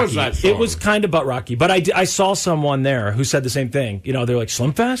butt rocky. What was that song? It was kind of butt rocky. But I saw someone there who said the same thing. They're like,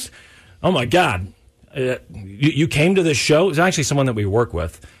 Slimfast? Oh, my God. You came to this show? It was actually someone that we work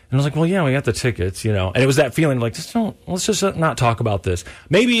with. And I was like, well, yeah, we got the tickets, And it was that feeling like, let's just not talk about this.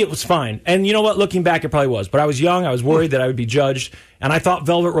 Maybe it was fine. And you know what? Looking back, it probably was. But I was young. I was worried that I would be judged. And I thought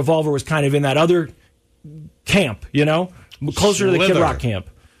Velvet Revolver was kind of in that other camp, closer to the Kid Rock camp.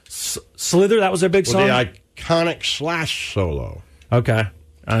 Slither, that was their big song? The iconic Slash solo. Okay.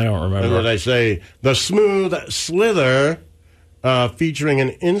 I don't remember. And they say, the smooth Slither featuring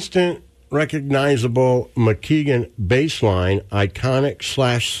an instant recognizable McKeegan bass line, iconic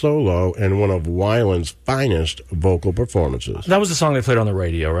Slash solo, and one of Weiland's finest vocal performances. That was the song they played on the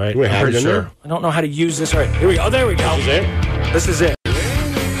radio, right? We have it in there. I don't know how to use this. All right, here we go. Oh, there we go. This is it? This is it.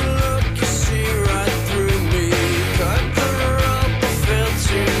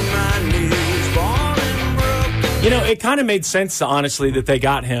 It kind of made sense, honestly, that they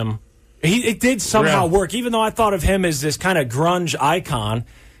got him. It did somehow work, even though I thought of him as this kind of grunge icon.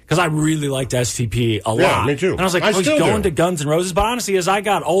 Because I really liked STP a lot. Yeah, me too. And I was like, he's going to Guns N' Roses. But honestly, as I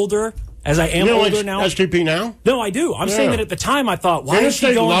got older, as I am older now. STP now? No, I do. I'm saying that at the time I thought, why is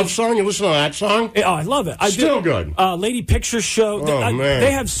he going Love Song? You listen to that song? Oh, I love it. Still good. Lady Picture Show. Man.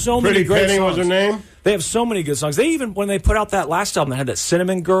 They have so many Pretty great Penny songs. was her name? They have so many good songs. They even, when they put out that last album that had that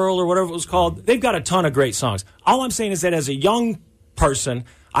Cinnamon Girl or whatever it was called, they've got a ton of great songs. All I'm saying is that as a young person,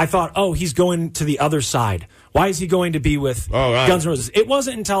 I thought, he's going to the other side. Why is he going to be with Guns N' Roses? It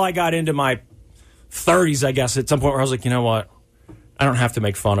wasn't until I got into my 30s, I guess, at some point where I was like, you know what? I don't have to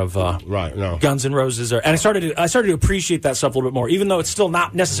make fun of Guns N' Roses. And I started to appreciate that stuff a little bit more, even though it's still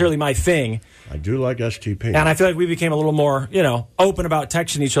not necessarily my thing. I do like STP. And I feel like we became a little more, open about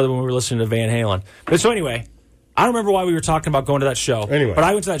texting each other when we were listening to Van Halen. But so anyway, I don't remember why we were talking about going to that show. Anyway. But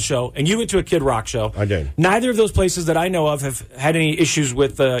I went to that show, and you went to a Kid Rock show. I did. Neither of those places that I know of have had any issues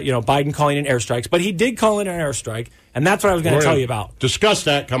with, Biden calling in airstrikes. But he did call in an airstrike, and that's what I was going to tell you about. Discuss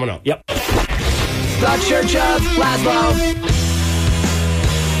that coming up. Yep. The Church of Laszlo.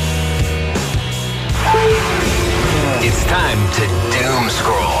 It's time to doom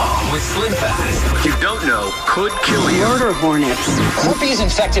scroll with Slim Fast. You don't know could kill you. Murder hornets. Herpes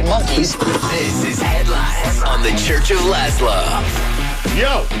infected monkeys. This is Headlines on the Church of Laszlo.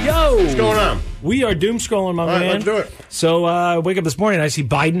 Yo! What's going on? We are doom scrolling, my man. Let's do it. So I wake up this morning and I see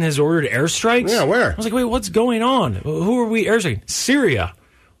Biden has ordered airstrikes. Yeah, where? I was like, wait, what's going on? Who are we airstriking? Syria.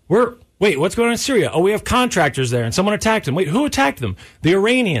 Wait, what's going on in Syria? Oh, we have contractors there, and someone attacked them. Wait, who attacked them? The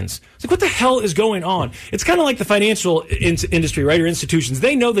Iranians. It's like, what the hell is going on? It's kind of like the financial industry, right, or institutions.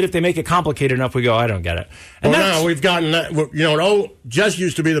 They know that if they make it complicated enough, we go, I don't get it. And now we've gotten that. It just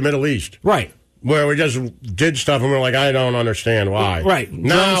used to be the Middle East. Right. where we just did stuff and we're like, I don't understand why. Right.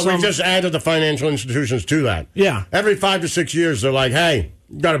 No, we just added the financial institutions to that. Yeah. Every 5 to 6 years, they're like, hey,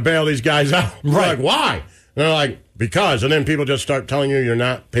 you got to bail these guys out. Right. We're like, why? And they're like, because. And then people just start telling you you're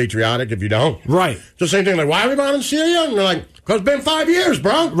not patriotic if you don't. Right. It's the same thing. Like, why are we bombing Syria? And they're like, because it's been 5 years,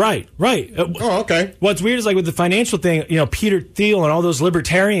 bro. Right. Oh, okay. What's weird is like with the financial thing, Peter Thiel and all those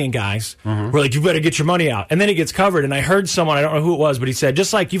libertarian guys were like, you better get your money out. And then it gets covered. And I heard someone, I don't know who it was, but he said,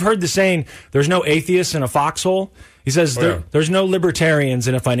 just like you've heard the saying, there's no atheists in a foxhole. He says there's no libertarians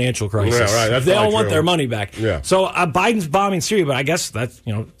in a financial crisis. Yeah, right. That's they all true. want their money back. Yeah. So Biden's bombing Syria, but I guess that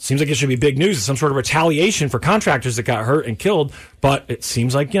seems like it should be big news. It's some sort of retaliation for contractors that got hurt and killed. But it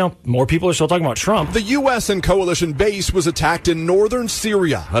seems like more people are still talking about Trump. The U.S. and coalition base was attacked in northern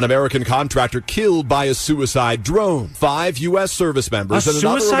Syria. An American contractor killed by a suicide drone. 5 U.S. service members and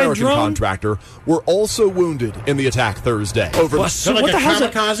another American contractor were also wounded in the attack Thursday. So like what the hell?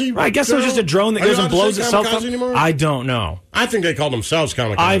 Kamikaze? I guess it was just a drone that goes and blows itself up. Anymore? I don't know. I think they call themselves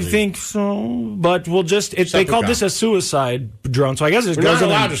kamikaze. I think so, but we'll just they called this a suicide drone, so I guess it We're goes not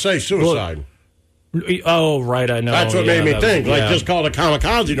allowed to say suicide. Oh, right, I know. That's what made me think. Just call it a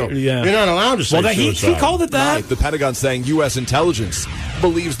kamikaze drone. Yeah. You're not allowed to say suicide. He called it that. Right. The Pentagon saying U.S. intelligence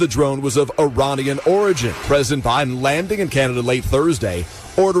believes the drone was of Iranian origin. President Biden landing in Canada late Thursday,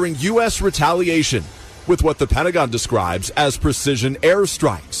 ordering U.S. retaliation with what the Pentagon describes as precision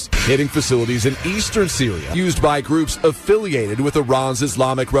airstrikes, hitting facilities in eastern Syria used by groups affiliated with Iran's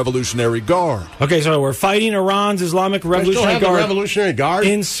Islamic Revolutionary Guard. Okay, so we're fighting Iran's Islamic Revolutionary Guard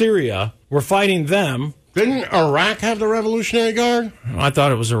in Syria. We're fighting them. Didn't Iraq have the Revolutionary Guard? I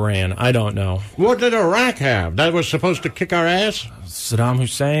thought it was Iran. I don't know. What did Iraq have? That was supposed to kick our ass? Saddam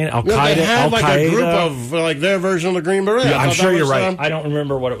Hussein, Al-Qaeda. They had a group of their version of the Green Beret. Yeah, I'm sure you're right. I don't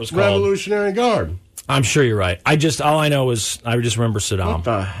remember what it was called. Revolutionary Guard. I'm sure you're right. All I know is I just remember Saddam. What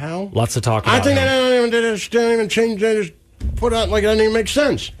the hell? Lots of talk about I think they don't even change. They just put out like it doesn't even make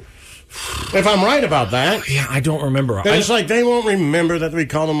sense. If I'm right about that. Yeah, I don't remember. It's like they won't remember that we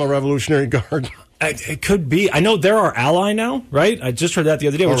call them a Revolutionary Guard. It could be. I know they're our ally now, right? I just heard that the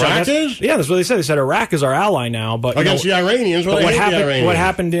other day. Iraq is? Yeah, that's what they said. They said Iraq is our ally now, but against the Iranians. What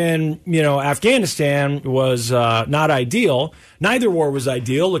happened in Afghanistan was not ideal. Neither war was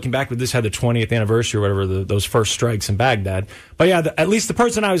ideal. Looking back, this had the 20th anniversary or whatever those first strikes in Baghdad. But yeah, at least the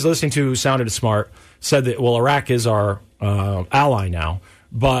person I was listening to who sounded smart said that Iraq is our ally now.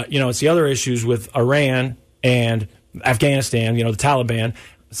 But it's the other issues with Iran and Afghanistan. The Taliban.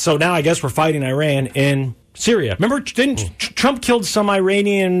 So now I guess we're fighting Iran in Syria. Remember, Trump killed some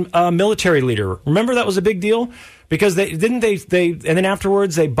Iranian military leader? Remember that was a big deal? Because they and then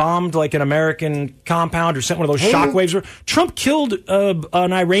afterwards they bombed like an American compound or sent one of those shockwaves. Trump killed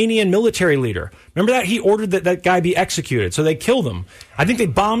an Iranian military leader. Remember that? He ordered that guy be executed. So they killed him. I think they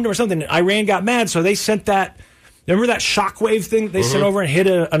bombed him or something. Iran got mad, so they sent that. Remember that shockwave thing they sent over and hit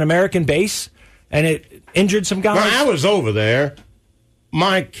an American base? And it injured some guys? Well, I was over there.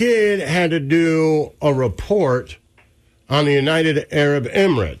 My kid had to do a report on the United Arab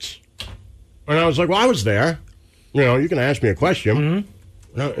Emirates. And I was like, well, I was there. You can ask me a question.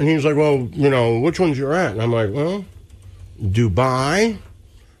 And he was like, well, which ones you're at? And I'm like, well, Dubai,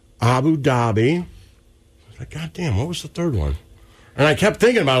 Abu Dhabi. I was like, God damn, what was the third one? And I kept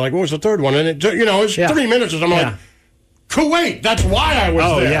thinking about it, like, what was the third one? And it was 3 minutes, and I'm like, Kuwait. That's why I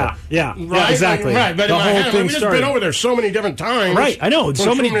was there. Right, exactly. Right, but the in my whole head, thing we've just been over there so many different times. Right, I know.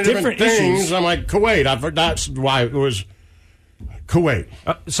 So many different things. issues. I'm like, Kuwait. That's why it was Kuwait.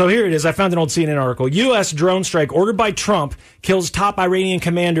 So here it is. I found an old CNN article. U.S. drone strike ordered by Trump kills top Iranian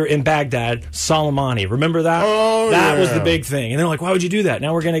commander in Baghdad, Soleimani. Remember that? That was the big thing. And they're like, why would you do that?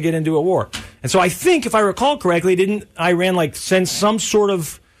 Now we're going to get into a war. And so I think, if I recall correctly, didn't Iran send some sort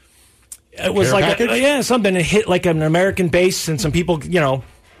of... It was something. It hit like an American base, and some people,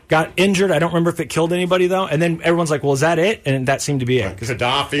 got injured. I don't remember if it killed anybody though. And then everyone's like, "Well, is that it?" And that seemed to be it.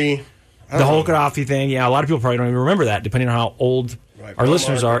 Gaddafi, the whole Gaddafi thing. Yeah, a lot of people probably don't even remember that, depending on how old our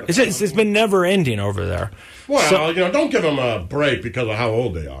listeners are. It's been never ending over there. Well, don't give them a break because of how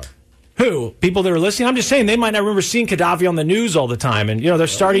old they are. Who? People that are listening? I'm just saying they might not remember seeing Gaddafi on the news all the time. And, they're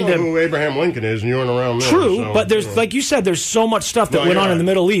starting to... who Abraham Lincoln is, and you weren't around there. True, but there's, like you said, there's so much stuff that went on in the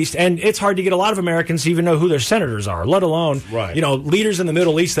Middle East, and it's hard to get a lot of Americans to even know who their senators are, let alone, leaders in the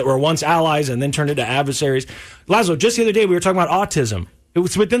Middle East that were once allies and then turned into adversaries. Laszlo, just the other day we were talking about autism. It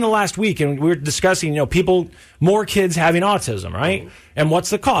was within the last week, and we were discussing, more kids having autism, right? And what's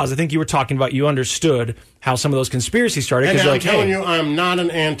the cause? I think you were talking about, you understood how some of those conspiracies started. And I'm telling you, I'm not an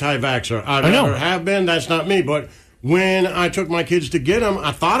anti-vaxxer. I never have been. That's not me. But when I took my kids to get them,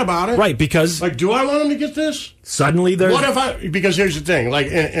 I thought about it. Right, because like, do I want them to get this? Suddenly, there's what if I? Because here's the thing. Like,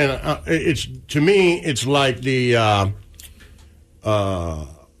 it's to me, it's like the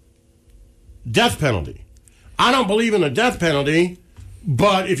death penalty. I don't believe in the death penalty,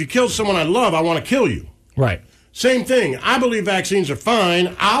 but if you kill someone I love, I want to kill you. Right. Same thing. I believe vaccines are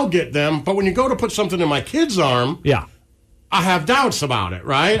fine. I'll get them, but when you go to put something in my kid's arm, yeah, I have doubts about it.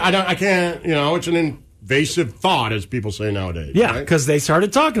 Right? I can't. It's an invasive thought, as people say nowadays. Yeah, because they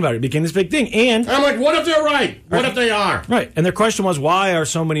started talking about it. It became this big thing. And I'm like, what if they're right? What if they are? Right. And their question was, why are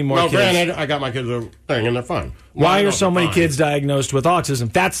so many more kids... granted, I got my kids a thing, and they're fine. Why are so many kids diagnosed with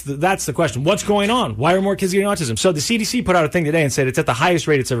autism? That's the question. What's going on? Why are more kids getting autism? So the CDC put out a thing today and said it's at the highest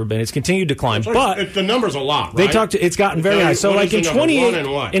rate it's ever been. It's continued to climb. But the number's a lot, right? They talked it's gotten very high. So like in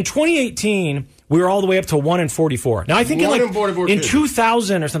 2018... we were all the way up to 1 in 44. Now I think in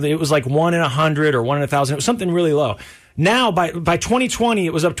 2000 or something, it was like 1 in 100 or 1 in 1,000. It was something really low. Now by 2020,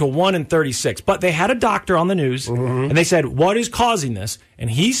 it was up to 1 in 36. But they had a doctor on the news, and they said, "What is causing this?" And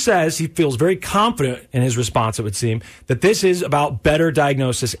he says he feels very confident in his response. It would seem that this is about better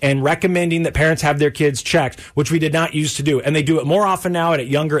diagnosis and recommending that parents have their kids checked, which we did not used to do, and they do it more often now and at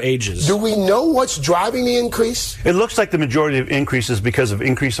younger ages. Do we know what's driving the increase? It looks like the majority of increase is because of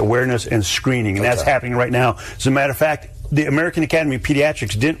increased awareness and screening, and that's happening right now. As a matter of fact, the American Academy of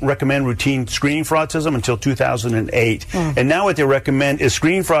Pediatrics didn't recommend routine screening for autism until 2008. And now what they recommend is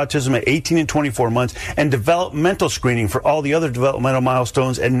screening for autism at 18 and 24 months and developmental screening for all the other developmental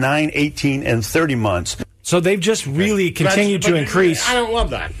milestones at 9, 18, and 30 months. So they've just really continued to increase. I don't love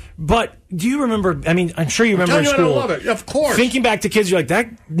that. But do you remember, I mean, I'm sure you remember in school. I love it. Of course. Thinking back to kids, you're like, that.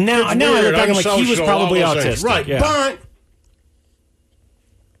 Now I look back, I'm like, he was probably autistic. Right, yeah. But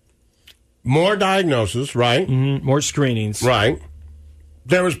more diagnosis, right? Mm-hmm. More screenings. Right.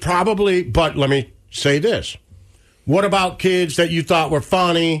 There was probably, but let me say this. What about kids that you thought were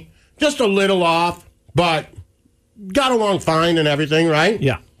funny, just a little off, but got along fine and everything, right?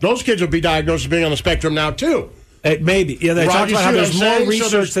 Yeah. Those kids would be diagnosed as being on the spectrum now, too. Maybe. Yeah, they talked about how there's more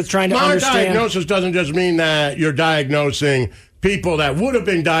research that's trying to understand. Diagnosis doesn't just mean that you're diagnosing people that would have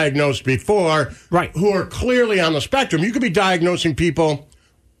been diagnosed before, right, who are clearly on the spectrum. You could be diagnosing people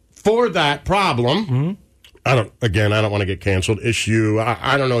for that problem. Mm-hmm. I don't want to get canceled. Issue.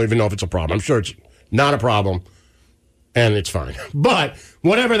 I don't even know if it's a problem. I'm sure it's not a problem, and it's fine. But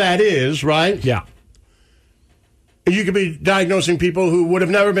whatever that is, right? Yeah. You could be diagnosing people who would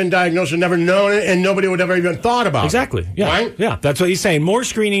have never been diagnosed and never known it, and nobody would have ever even thought about it. Exactly. Yeah. Right? Yeah. That's what he's saying. More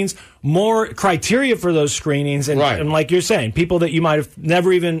screenings, more criteria for those screenings, and, and like you're saying, people that you might have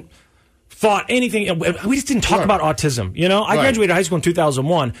never even thought anything. We just didn't talk about autism. I graduated high school in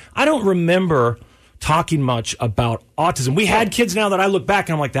 2001. I don't remember talking much about autism. We had kids now that I look back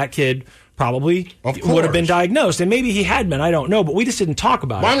and I'm like, that kid probably would have been diagnosed, and maybe he had been. I don't know, but we just didn't talk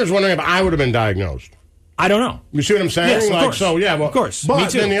about it. I'm just wondering if I would have been diagnosed. I don't know. You see what I'm saying? Yes, of course. So, yeah, well, of course. But Me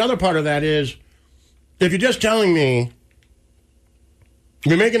too. Then the other part of that is, if you're just telling me,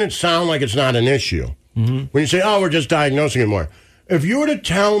 you're making it sound like it's not an issue. Mm-hmm. When you say, "Oh, we're just diagnosing it more," if you were to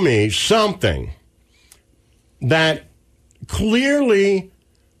tell me something that clearly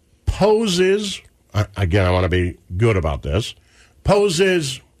poses, again, I want to be good about this,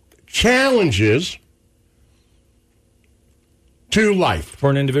 poses challenges to life for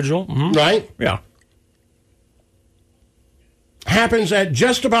an individual, right? Yeah. Happens at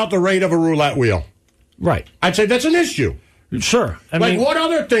just about the rate of a roulette wheel. Right. I'd say that's an issue. Sure. I mean, what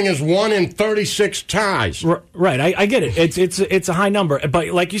other thing is 1 in 36 ties? Right. I get it. It's a high number, but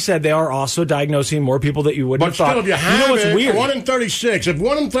like you said, they are also diagnosing more people that you wouldn't have thought. But still, if you have what's weird? 1 in 36. If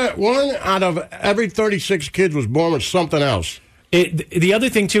one out of every 36 kids was born with something else. The other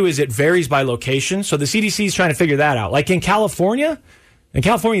thing too is it varies by location. So the CDC is trying to figure that out. Like in California,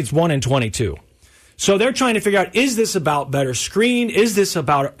 it's 1 in 22. So they're trying to figure out, is this about better screening? Is this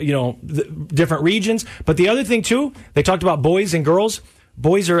about, different regions? But the other thing, too, they talked about boys and girls.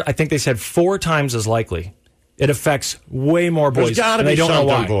 Boys are, I think they said, 4 times as likely. It affects way more boys. There's got to be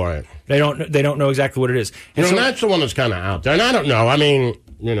something for it. They don't know exactly what it is. And that's the one that's kind of out there. And I don't know. I mean,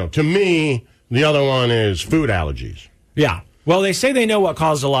 to me, the other one is food allergies. Yeah. Well, they say they know what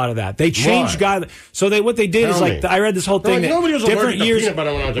caused a lot of that. They changed guidelines. So what they did is I read this whole thing that nobody was different allergic years. To peanut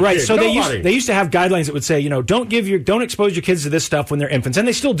butter when I was a right. kid. So they used to have guidelines that would say, don't expose your kids to this stuff when they're infants, and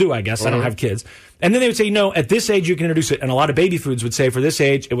they still do, I guess. I don't have kids, and then they would say, at this age you can introduce it, and a lot of baby foods would say for this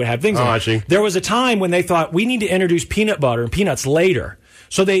age it would have things. I see. There was a time when they thought we need to introduce peanut butter and peanuts later.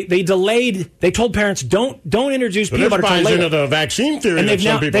 So they delayed. They told parents don't introduce peanut butter till later. Into the vaccine theory that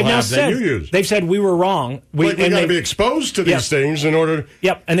some people have that you use. They've said we were wrong. We got to be exposed to these things in order.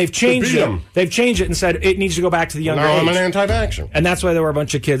 Yep, and they've changed it. They've changed it and said it needs to go back to the younger age. Now I'm an anti-vaxxer, and that's why there were a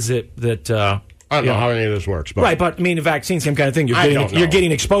bunch of kids that I don't know how any of this works, but right. But I mean, the vaccine, same kind of thing. You're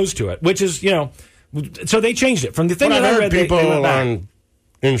getting exposed to it, which is So they changed it from the thing that I read. People they went back. on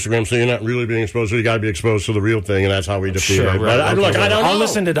Instagram say you're not really being exposed, so you got to be exposed to the real thing, and that's how we defeat it. Right, but look, I don't know. I'll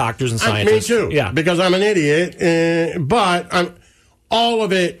listen to doctors and scientists. Me too. Yeah, because I'm an idiot. But all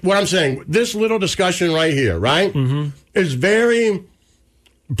of it. What I'm saying, this little discussion right here, right, is very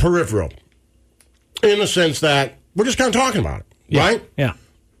peripheral, in the sense that we're just kind of talking about it, right? Yeah.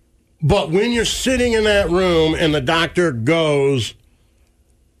 But when you're sitting in that room and the doctor goes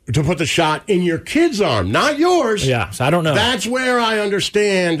to put the shot in your kid's arm, not yours. Yeah, so I don't know. That's where I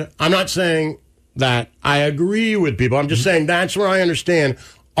understand. I'm not saying that I agree with people. I'm just saying that's where I understand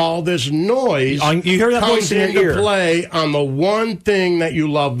all this noise you hear that comes voice in into your ear. play on the one thing that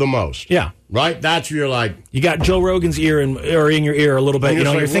you love the most. Yeah. Right? That's where you're like... You got Joe Rogan's ear or in your ear a little bit.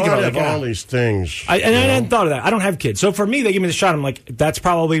 You're thinking about all these things. I hadn't thought of that. I don't have kids. So for me, they give me the shot. I'm like, that's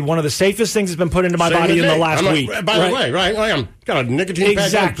probably one of the safest things that's been put into my body in the last week. By the way, right? I'm got a nicotine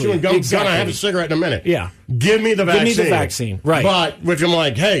patch, chewing gum, gonna have a cigarette in a minute. Yeah. Give me the vaccine. Give me the vaccine. Right. But if I'm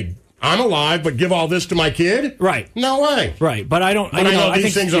like, hey, I'm alive, but give all this to my kid? Right. No way. Right. But I don't... But I know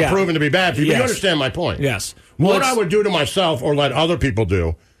these things are proven to be bad for you. Yes. You understand my point. Yes. What I would do to myself or let other people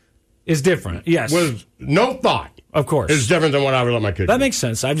do... is different, yes. With no thought. Of course. Is different than what I would let my kid do. That makes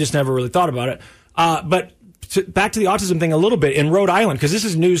sense. I've just never really thought about it. But back to the autism thing a little bit. In Rhode Island, because this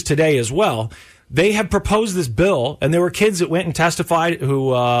is news today as well, they have proposed this bill, and there were kids that went and testified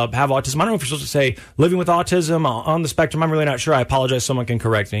who have autism. I don't know if you're supposed to say living with autism, on the spectrum. I'm really not sure. I apologize. Someone can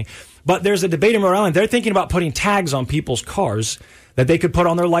correct me. But there's a debate in Rhode Island. They're thinking about putting tags on people's cars that they could put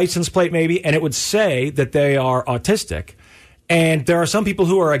on their license plate maybe, and it would say that they are autistic. And there are some people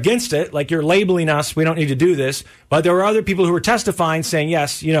who are against it, like you're labeling us, we don't need to do this. But there are other people who are testifying saying,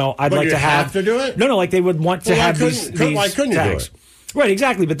 yes, I'd like to have to do it? No, like they would want to have these why couldn't tags. You do it? Right,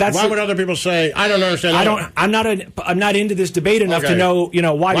 exactly. But that's why would other people say, I don't understand. I'm not into this debate enough to know,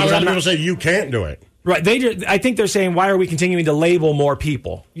 why. Why would other people say you can't do it? Right. I think they're saying, why are we continuing to label more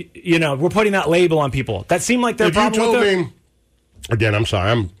people? We're putting that label on people. That seemed like their problem with it. Again, I'm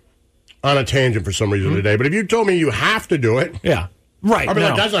sorry, I'm on a tangent for some reason today, but if you told me you have to do it. Yeah. Right. I'd be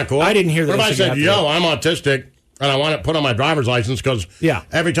like, that's not cool. I didn't hear that. What if I said, I'm autistic and I want it put on my driver's license because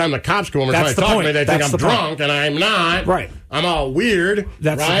every time the cops come over and try to talk to me, they think I'm drunk and I'm not. Right. I'm all weird.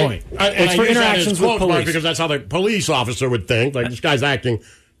 That's right? the point. It's for interactions with police. Because that's how the police officer would think. Like, this guy's acting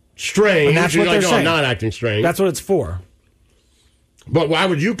strange. And that's what they're saying. I'm not acting strange. That's what it's for. But why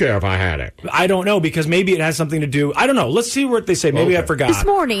would you care if I had it? I don't know, because maybe it has something to do... I don't know. Let's see what they say. Maybe I forgot. This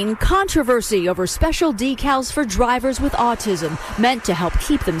morning, controversy over special decals for drivers with autism meant to help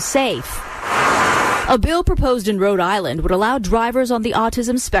keep them safe. A bill proposed in Rhode Island would allow drivers on the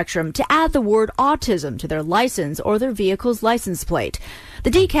autism spectrum to add the word autism to their license or their vehicle's license plate. The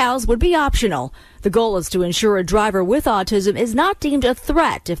decals would be optional. The goal is to ensure a driver with autism is not deemed a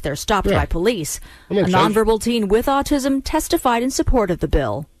threat if they're stopped by police. A nonverbal teen with autism testified in support of the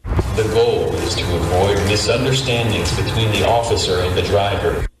bill. The goal is to avoid misunderstandings between the officer and the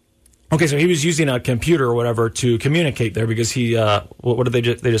driver. Okay, so he was using a computer or whatever to communicate there because he, what did they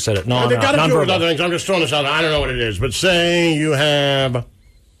just said it? They got to do it with other things. I'm just throwing this out. I don't know what it is, but say you have,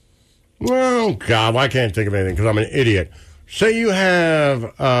 oh God, I can't think of anything because I'm an idiot. Say you have,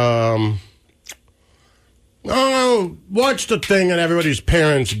 what's the thing that everybody's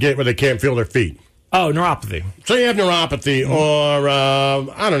parents get where they can't feel their feet? Oh, neuropathy. So you have neuropathy or,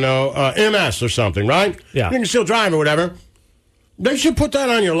 I don't know, MS or something, right? Yeah. You can still drive or whatever. They should put that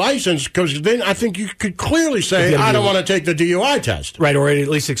on your license because then I think you could clearly say, I don't want to take the DUI test. Right, or it at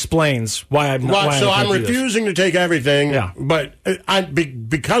least explains why I'm not. So I'm refusing to take everything, but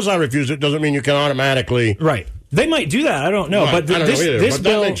because I refuse it doesn't mean you can automatically... Right. They might do that. I don't know. Right. But this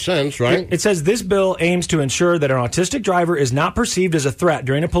bill, that makes sense, right? It says this bill aims to ensure that an autistic driver is not perceived as a threat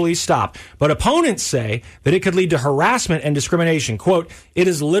during a police stop. But opponents say that it could lead to harassment and discrimination. Quote, it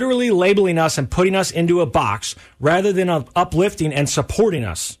is literally labeling us and putting us into a box rather than uplifting and supporting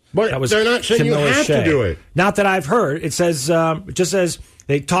us. But they're not saying you have to do it. Not that I've heard. It says, it just says,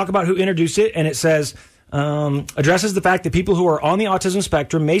 they talk about who introduced it, and it says... addresses the fact that people who are on the autism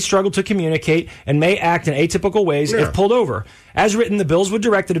spectrum may struggle to communicate and may act in atypical ways if pulled over. As written, the bills would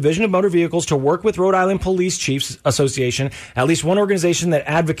direct the Division of Motor Vehicles to work with Rhode Island Police Chiefs Association, at least one organization that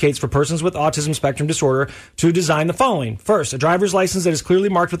advocates for persons with autism spectrum disorder, to design the following. First, a driver's license that is clearly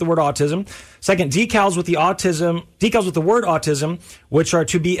marked with the word autism. Second, decals with the word autism, which are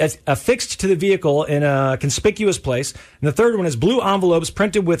to be affixed to the vehicle in a conspicuous place. And the third one is blue envelopes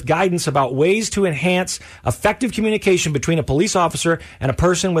printed with guidance about ways to enhance effective communication between a police officer and a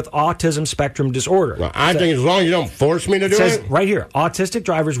person with autism spectrum disorder. Well, I think as long as you don't force me to do it. Right here, autistic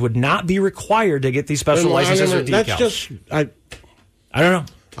drivers would not be required to get these special licenses or decals. That's just, I don't know.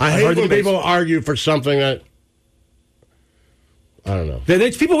 I hate when people argue for something that, I don't know.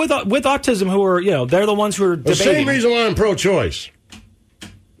 There's people with autism who are, they're the ones who are debating. The same reason why I'm pro-choice.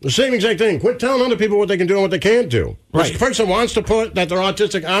 The same exact thing. Quit telling other people what they can do and what they can't do. Right. This person wants to put that they're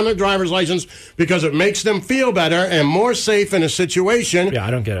autistic on their driver's license because it makes them feel better and more safe in a situation. Yeah, I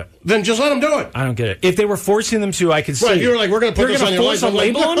don't get it. Then just let them do it. I don't get it. If they were forcing them to, I could see. Right, you're like, we're going to put this on your license. You're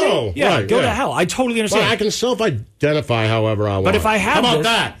going to force a label on me? Yeah, right, go to hell. I totally understand. Well, I can self-identify however I want. But if I have How about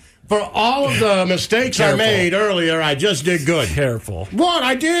that? For all of the mistakes I made earlier, I just did good. Careful. What?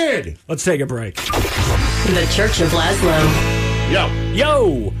 I did. Let's take a break. The Church of Laszlo.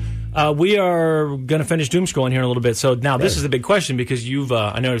 Yo. We are going to finish doom scrolling here in a little bit. So now this is the big question because you've,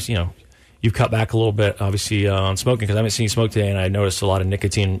 I noticed, you've cut back a little bit, obviously, on smoking because I haven't seen you smoke today, and I noticed a lot of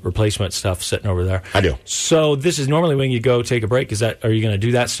nicotine replacement stuff sitting over there. I do. So this is normally when you go take a break. Are you going to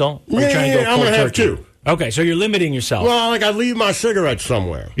do that still? Or are you trying to go I'm going to have two. Okay, so you're limiting yourself. Well, I leave my cigarettes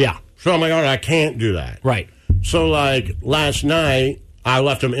somewhere. Yeah. So I'm like, all right, I can't do that. Right. So, last night, I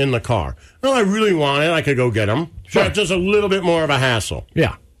left them in the car. Well, I really wanted, I could go get them. Sure. But just a little bit more of a hassle.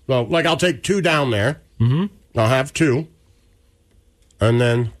 Yeah. So, I'll take two down there. Mm-hmm. I'll have two. And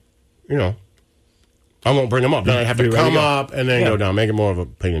then, I won't bring them up. Then I have to come up and then go down. Make it more of a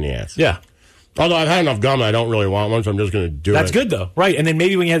pain in the ass. Yeah. Although I've had enough gum, I don't really want one, so I'm just going to do it. That's good, though. Right. And then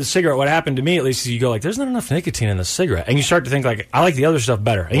maybe when you had the cigarette, what happened to me, at least, is you go there's not enough nicotine in the cigarette. And you start to think, I like the other stuff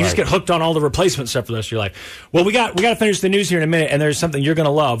better. And you just get hooked on all the replacement stuff for this. You're like, well, we got to finish the news here in a minute, and there's something you're going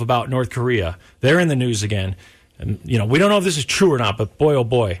to love about North Korea. They're in the news again. And, we don't know if this is true or not, but boy, oh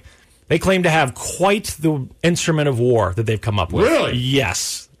boy. They claim to have quite the instrument of war that they've come up with. Really?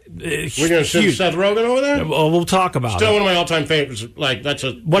 Yes. We're going to send Seth Rogen over there? Well, we'll talk about Still it. one of my all-time favorites.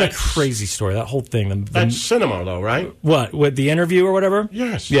 What a crazy story. That whole thing. That's cinema, though, right? What? With the interview or whatever?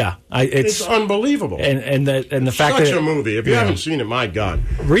 Yes. Yeah. It's unbelievable. And the fact that... Such a movie. If you haven't seen it, my God.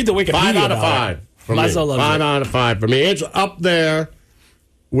 Read the Wikipedia 5 out of 5 for me. 5 out of 5 for me. It's up there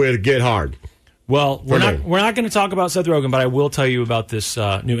with Get Hard. Well, we're not going to talk about Seth Rogen, but I will tell you about this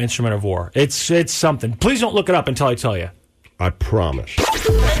new instrument of war. It's something. Please don't look it up until I tell you. I promise.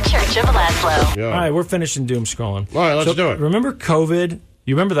 The Church of Laszlo. Yeah. All right, we're finishing doom scrolling. All right, let's do it. Remember COVID?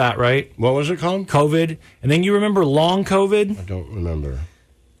 You remember that, right? What was it called? COVID. And then you remember long COVID? I don't remember.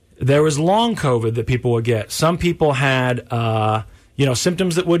 There was long COVID that people would get. Some people had...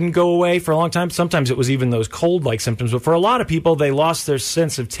 symptoms that wouldn't go away for a long time. Sometimes it was even those cold-like symptoms. But for a lot of people, they lost their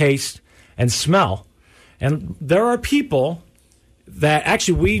sense of taste and smell. And there are people that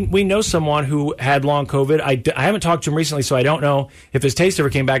actually we know someone who had long COVID. I haven't talked to him recently, so I don't know if his taste ever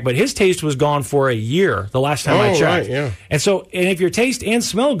came back, but his taste was gone for a year the last time I checked. Right, yeah. And if your taste and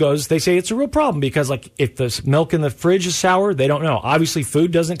smell goes, they say it's a real problem because if the milk in the fridge is sour, they don't know. Obviously,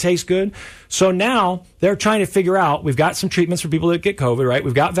 food doesn't taste good. So now they're trying to figure out, we've got some treatments for people that get COVID, right?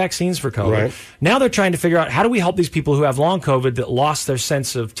 We've got vaccines for COVID. Right. Now they're trying to figure out, how do we help these people who have long COVID that lost their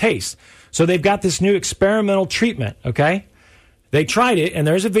sense of taste? So they've got this new experimental treatment, okay? They tried it, and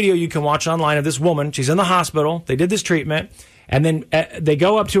there's a video you can watch online of this woman. She's in the hospital. They did this treatment, and then they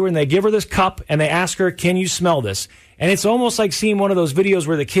go up to her, and they give her this cup, and they ask her, can you smell this? And it's almost like seeing one of those videos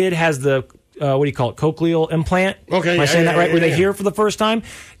where the kid has the, cochlear implant? Okay. Am I saying that right? Where they hear for the first time?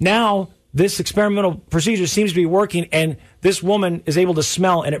 Now, this experimental procedure seems to be working, and this woman is able to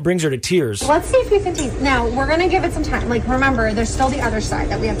smell, and it brings her to tears. Let's see if you can taste. Now, we're going to give it some time. Remember, there's still the other side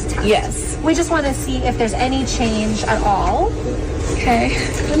that we have to test. Yes. We just want to see if there's any change at all. Okay.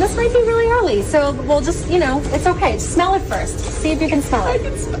 And this might be really early, so we'll just, it's okay. Just smell it first. See if you can smell it. I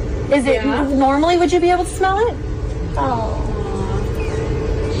can smell it. Is it, normally, would you be able to smell it? Oh.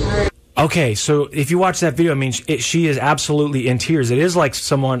 Okay, so if you watch that video, she is absolutely in tears. It is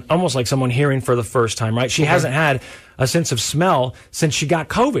almost like someone hearing for the first time, right? She hasn't had a sense of smell since she got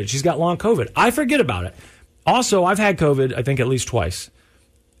COVID. She's got long COVID. I forget about it. Also, I've had COVID, I think, at least twice.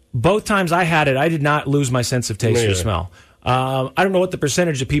 Both times I had it, I did not lose my sense of taste or smell. I don't know what the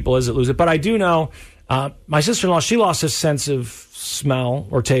percentage of people is that lose it, but I do know My sister-in-law, she lost her sense of smell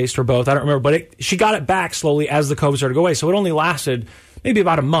or taste or both. I don't remember, but she got it back slowly as the COVID started to go away. So it only lasted maybe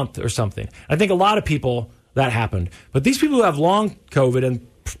about a month or something. I think a lot of people that happened. But these people who have long COVID and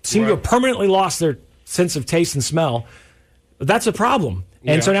seem to have permanently lost their sense of taste and smell, that's a problem.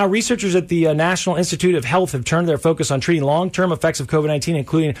 And so now researchers at the National Institute of Health have turned their focus on treating long-term effects of COVID-19,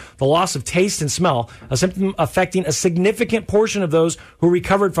 including the loss of taste and smell, a symptom affecting a significant portion of those who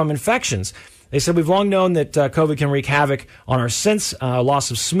recovered from infections. They said, we've long known that COVID can wreak havoc on our sense,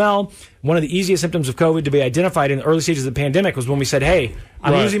 loss of smell. One of the easiest symptoms of COVID to be identified in the early stages of the pandemic was when we said, hey,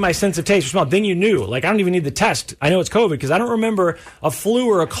 I'm losing my sense of taste or smell. Then you knew. Like, I don't even need the test. I know it's COVID because I don't remember a flu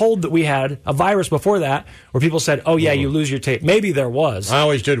or a cold that we had, a virus before that, where people said, oh, yeah, you lose your taste. Maybe there was. I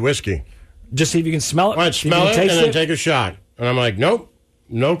always did whiskey. Just see if you can smell it. I'd smell it and then take a shot. And I'm like, nope,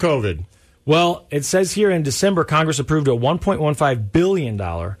 no COVID. Well, it says here in December, Congress approved a $1.15 billion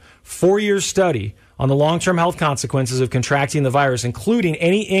 4-year study on the long-term health consequences of contracting the virus, including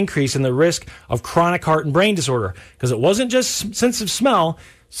any increase in the risk of chronic heart and brain disorder. Because it wasn't just sense of smell.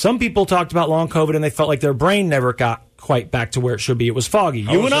 Some people talked about long COVID and they felt like their brain never got quite back to where it should be. It was foggy.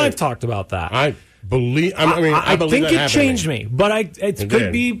 You and I have talked about that. I believe. I think it changed me, but it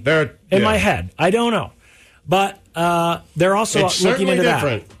could be in my head. I don't know. But they're also looking into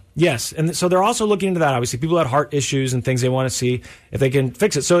that. Yes, and so they're also looking into that. Obviously, people had heart issues and things they want to see if they can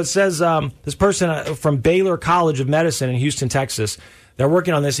fix it. So it says this person from Baylor College of Medicine in Houston, Texas, they're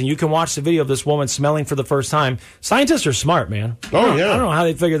working on this, and you can watch the video of this woman smelling for the first time. Scientists are smart, man. I don't know how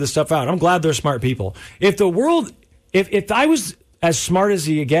they figure this stuff out. I'm glad they're smart people. If the world, if I was as smart as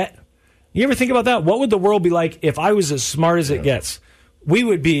you get, you ever think about that? What would the world be like if I was as smart as it gets? We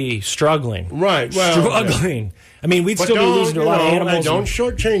would be struggling. Right. Well, struggling. I mean, we'd still be losing to a lot of animals. Don't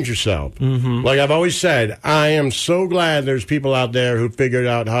shortchange yourself. Mm-hmm. Like I've always said, I am so glad there's people out there who figured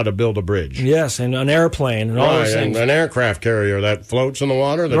out how to build a bridge. Yes, and an airplane and all those things. And an aircraft carrier that floats in the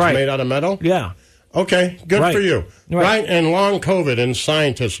water that's made out of metal. Yeah. Okay, good for you. Right. And long COVID and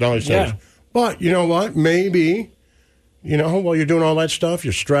scientists and all these things. But you know what? Maybe, while you're doing all that stuff,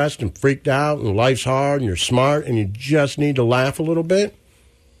 you're stressed and freaked out and life's hard and you're smart and you just need to laugh a little bit.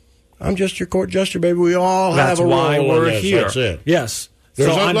 I'm just your court jester, baby. We all have a role. That's why we're in this. here. That's it. Yes.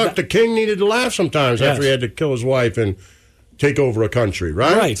 Look, the king needed to laugh sometimes after he had to kill his wife and take over a country,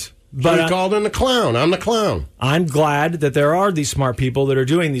 right? Right. But he called in the clown. I'm the clown. I'm glad that there are these smart people that are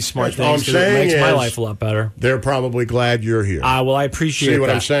doing these smart things. It makes my life a lot better. They're probably glad you're here. Well, I appreciate that. See what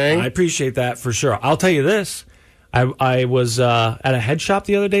I'm saying? I appreciate that for sure. I'll tell you this. I was at a head shop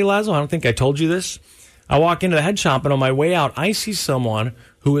the other day, Laszlo. I don't think I told you this. I walk into the head shop, and on my way out, I see someone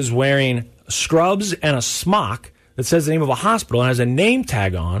who is wearing scrubs and a smock that says the name of a hospital and has a name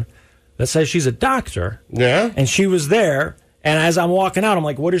tag on that says she's a doctor. Yeah. And she was there, and as I'm walking out, I'm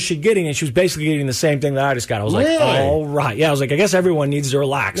like, what is she getting? And she was basically getting the same thing that I just got. I was like, all right. Yeah, I was like, I guess everyone needs to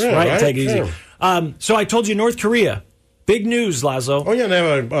relax, right? Take it easy. So I told you North Korea. Big news, Laszlo. Oh, yeah, they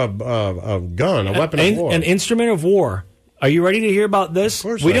have a gun, a weapon of war. An instrument of war. Are you ready to hear about this? Of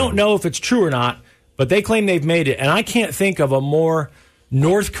course we don't know if it's true or not, but they claim they've made it, and I can't think of a more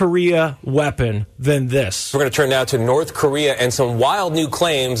North Korea weapon than this. We're going to turn now to North Korea and some wild new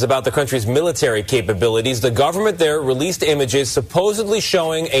claims about the country's military capabilities. The government there released images supposedly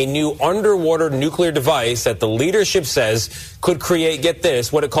showing a new underwater nuclear device that the leadership says could create, get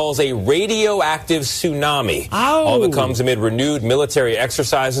this, what it calls a radioactive tsunami. All that comes amid renewed military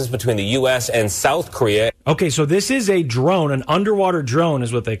exercises between the U.S. and South Korea. Okay, so this is a drone, an underwater drone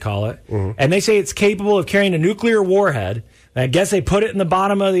is what they call it. Mm-hmm. And they say it's capable of carrying a nuclear warhead. I guess they put it in the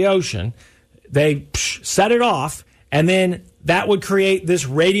bottom of the ocean. They set it off, and then that would create this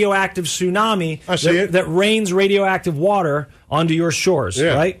radioactive tsunami that rains radioactive water onto your shores,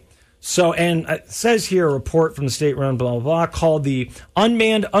 right? So, and it says here a report from the state-run blah, blah, blah, called the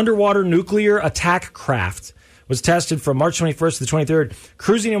Unmanned Underwater Nuclear Attack Craft. Was tested from March 21st to the 23rd,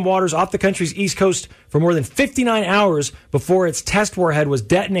 cruising in waters off the country's east coast for more than 59 hours before its test warhead was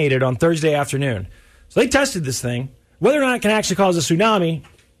detonated on Thursday afternoon. So they tested this thing. Whether or not it can actually cause a tsunami,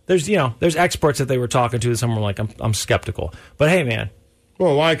 there's experts that they were talking to. Some were like, I'm skeptical. But hey, man.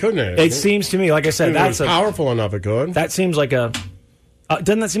 Well, why couldn't it? It seems to me, like I said, that's powerful enough. It could. That seems like a.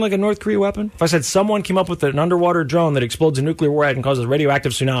 Doesn't that seem like a North Korea weapon? If I said someone came up with an underwater drone that explodes a nuclear warhead and causes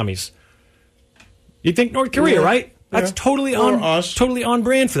radioactive tsunamis, you'd think North Korea, right? That's totally on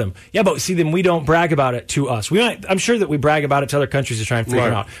brand for them. Yeah, but see, then we don't brag about it to us. I'm sure that we brag about it to other countries to try and figure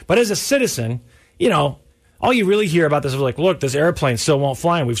it out. But as a citizen, all you really hear about this is like, look, this airplane still won't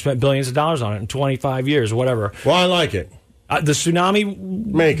fly, and we've spent billions of dollars on it in 25 years or whatever. Well, I like it. The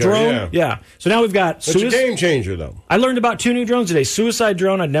tsunami drone? Yeah. So now we've got... It's a game changer, though. I learned about 2 new drones today. Suicide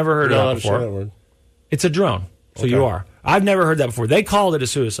drone, I'd never heard of before. It's a drone. So you are. I've never heard that before. They called it a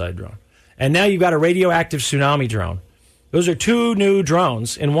suicide drone. And now you've got a radioactive tsunami drone. Those are 2 new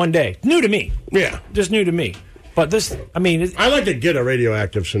drones in one day. New to me. Yeah. Just new to me. But this, I mean... I'd like to get a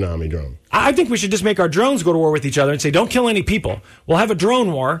radioactive tsunami drone. I think we should just make our drones go to war with each other and say, don't kill any people. We'll have a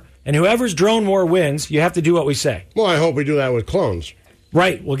drone war, and whoever's drone war wins, you have to do what we say. Well, I hope we do that with clones.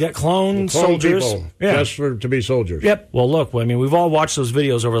 Right. We'll get clone soldiers. People, just to be soldiers. Yep. Well, look, I mean, we've all watched those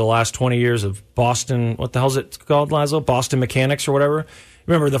videos over the last 20 years of Boston, what the hell's it called, Laszlo? Boston Mechanics or whatever.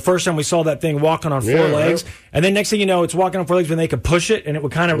 Remember, the first time we saw that thing walking on 4 legs, and then next thing you know, it's walking on 4 legs when they could push it, and it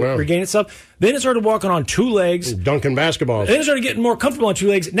would kind of regain itself. Then it started walking on 2 legs. Dunking basketballs. Then it started getting more comfortable on 2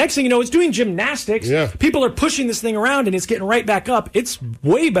 legs. Next thing you know, it's doing gymnastics. Yeah. People are pushing this thing around, and it's getting right back up. It's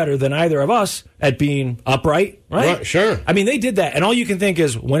way better than either of us at being upright, right? Sure. I mean, they did that, and all you can think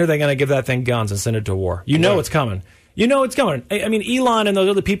is, when are they going to give that thing guns and send it to war? You know it's coming. You know it's coming. I mean, Elon and those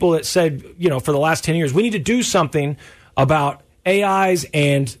other people that said, for the last 10 years, we need to do something about AIs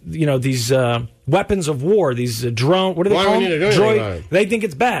and these weapons of war, these drone. What do they call them? Droid. They think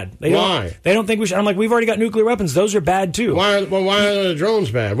it's bad. Why? They don't think we should. I'm like, we've already got nuclear weapons. Those are bad too. Why are the drones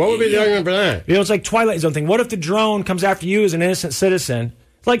bad? What would be the argument for that? It's like Twilight Zone thing. What if the drone comes after you as an innocent citizen?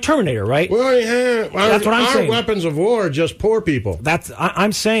 It's like Terminator, right? We already have. That's what I'm saying. Our weapons of war are just poor people.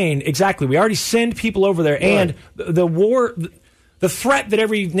 I'm saying exactly. We already send people over there, and the war, the threat that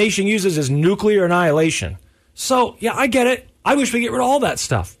every nation uses is nuclear annihilation. So yeah, I get it. I wish we get rid of all that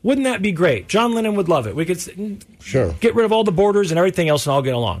stuff. Wouldn't that be great? John Lennon would love it. We could get rid of all the borders and everything else and all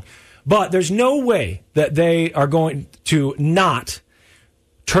get along. But there's no way that they are going to not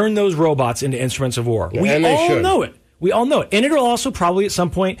turn those robots into instruments of war. Yeah, we all know it. We all know it. And it'll also probably at some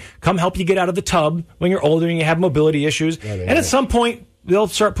point come help you get out of the tub when you're older and you have mobility issues. And at some point, they'll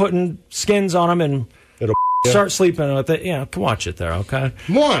start putting skins on them and it'll start sleeping with it. Yeah, watch it there, okay?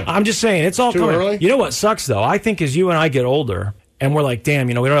 Why? I'm just saying, it's all Too coming. early? You know what sucks, though? I think as you and I get older, and we're like, damn,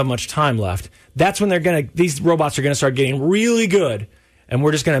 we don't have much time left, that's when these robots are going to start getting really good, and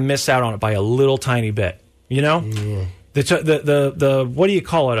we're just going to miss out on it by a little tiny bit. You know? Yeah. The what do you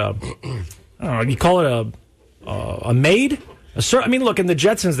call it? I don't know. You call it a maid? I mean, look, in the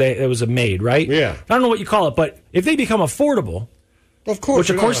Jetsons, it was a maid, right? Yeah. I don't know what you call it, but if they become affordable... Of course, which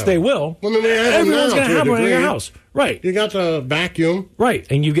of course they will. Well, I mean, everyone's going to have one in your house, right? You got the vacuum, right?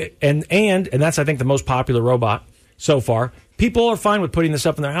 And you get and that's I think the most popular robot so far. People are fine with putting this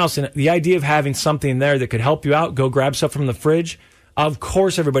up in their house, and the idea of having something there that could help you out, go grab stuff from the fridge. Of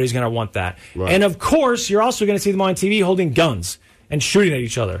course, everybody's going to want that, right. And of course, you're also going to see them on TV holding guns and shooting at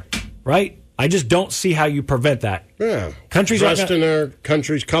each other, right? I just don't see how you prevent that. Yeah, countries dressed in their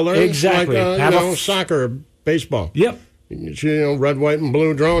country's colors, exactly. Like soccer, baseball. Yep. Red, white, and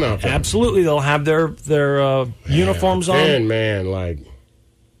blue drone out there. Absolutely, they'll have their uniforms on. I mean, like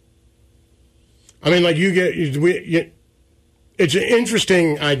it's an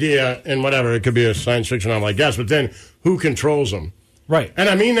interesting idea, and whatever it could be a science fiction novel, I guess. But then, who controls them? Right. And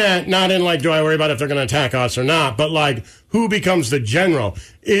I mean that not in like, do I worry about if they're going to attack us or not? But like, who becomes the general?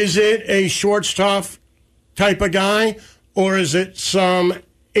 Is it a short stuff type of guy, or is it some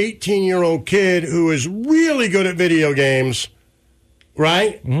 18-year-old kid who is really good at video games,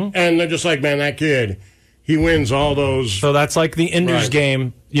 right? Mm-hmm. And they're just like, man, that kid, he wins all those. So that's like the Ender's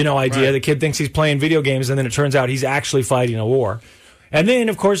Game, idea. Right. The kid thinks he's playing video games, and then it turns out he's actually fighting a war. And then,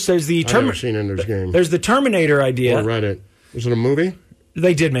 of course, there's the I've never seen Ender's Game. There's the Terminator idea. Or read it. Was it a movie?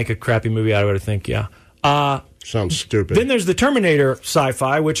 They did make a crappy movie out of it, I think. Yeah. Sounds stupid. Then there's the Terminator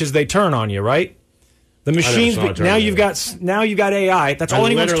sci-fi, which is they turn on you, right? The machines. Now you've got AI. That's all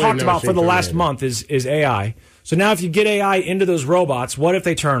anyone's talked about for the last month is AI. So now if you get AI into those robots, what if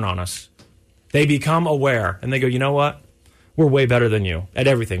they turn on us? They become aware and they go, you know what? We're way better than you at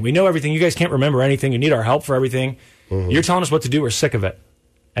everything. We know everything. You guys can't remember anything. You need our help for everything. Mm-hmm. You're telling us what to do. We're sick of it.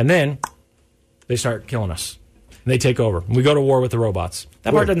 And then they start killing us. And they take over. And we go to war with the robots.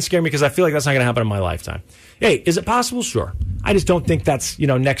 That part doesn't scare me because I feel like that's not going to happen in my lifetime. Hey, is it possible? Sure. I just don't think that's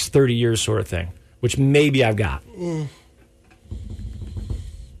next 30 years sort of thing. Which maybe I've got.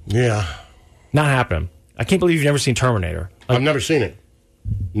 Yeah. Not happening. I can't believe you've never seen Terminator. I've never seen it.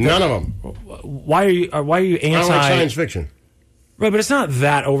 None of them. Why are you anti... I don't like science fiction. Right, but it's not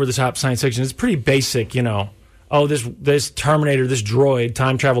that over-the-top science fiction. It's pretty basic, Oh, this Terminator, this droid,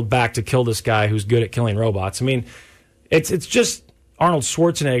 time traveled back to kill this guy who's good at killing robots. I mean, it's just Arnold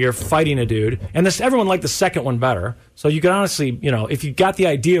Schwarzenegger fighting a dude. And everyone liked the second one better. So you can honestly, if you got the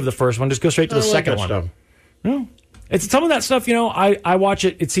idea of the first one, just go straight to the second one. Stuff. It's some of that stuff, I watch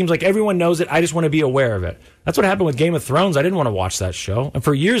it. It seems like everyone knows it. I just want to be aware of it. That's what happened with Game of Thrones. I didn't want to watch that show. And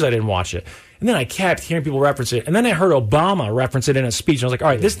for years, I didn't watch it. And then I kept hearing people reference it. And then I heard Obama reference it in a speech. And I was like, all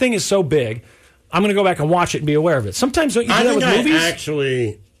right, this thing is so big. I'm going to go back and watch it and be aware of it. Sometimes don't you do that with movies? I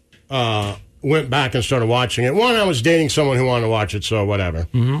actually went back and started watching it. One, I was dating someone who wanted to watch it, so whatever.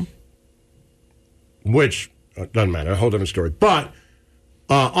 Mm-hmm. Which doesn't matter. A whole different story. But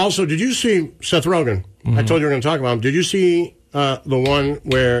also, did you see Seth Rogen? Mm-hmm. I told you we were going to talk about him. Did you see the one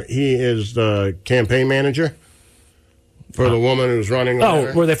where he is the campaign manager for the woman who's running?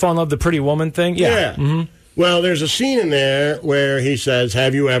 Where they fall in love, the Pretty Woman thing? Yeah. Mm-hmm. Well, there's a scene in there where he says,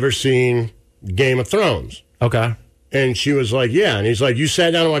 "Have you ever seen Game of Thrones?" Okay. And she was like, "Yeah." And he's like, "You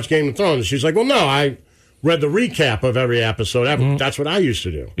sat down and watched Game of Thrones?" And she's like, "Well, no, I read the recap of every episode. That's what I used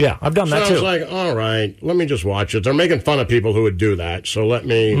to do." Yeah, I've done that too. I was like, all right, let me just watch it. They're making fun of people who would do that, so let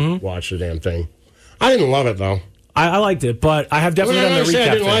me watch the damn thing. I didn't love it, though. I liked it, but I have definitely done the recap I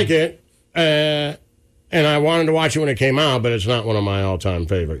didn't thing. like it, and I wanted to watch it when it came out, but it's not one of my all-time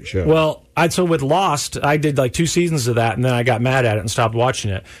favorite shows. Well, so with Lost, I did like 2 seasons of that, and then I got mad at it and stopped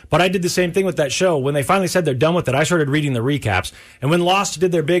watching it. But I did the same thing with that show. When they finally said they're done with it, I started reading the recaps. And when Lost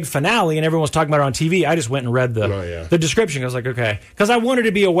did their big finale and everyone was talking about it on TV, I just went and read the description. I was like, okay. Because I wanted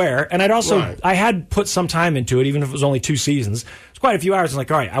to be aware, and I had put some time into it, even if it was only 2 seasons. It's quite a few hours. I'm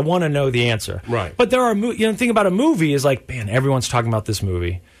like, all right, I want to know the answer. Right. But there are, the thing about a movie is like, man, everyone's talking about this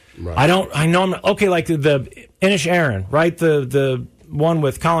movie. Right. Like the Inish Aaron, right? The one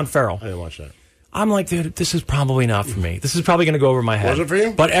with Colin Farrell. I didn't watch that. I'm like, dude, this is probably not for me. This is probably going to go over my head. Was it for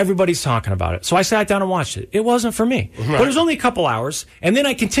you? But everybody's talking about it. So I sat down and watched it. It wasn't for me. Right. But it was only a couple hours. And then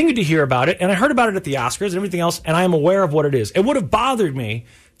I continued to hear about it. And I heard about it at the Oscars and everything else. And I am aware of what it is. It would have bothered me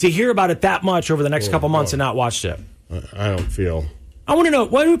to hear about it that much over the next couple months and not watched it. I don't feel... I want to know,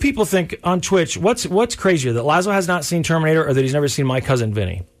 what do people think on Twitch? What's crazier, that Laszlo has not seen Terminator or that he's never seen My Cousin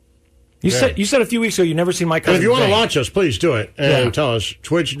Vinny? You said a few weeks ago you've never seen My Cousin Vinny. If you want to watch us, please do it. And tell us,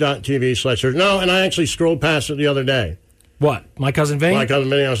 twitch.tv/. No, and I actually scrolled past it the other day. What? My Cousin Vinny? My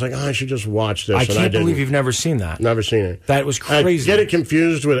Cousin Vinny. I was like, I should just watch this. I can't believe you've never seen that. Never seen it. That was crazy. Get it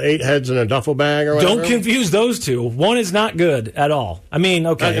confused with 8 heads in a duffel bag or whatever? Don't confuse those two. One is not good at all. I mean,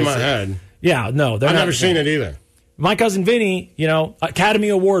 okay. Not in my head. Yeah, no. I've never seen it either. My Cousin Vinny, Academy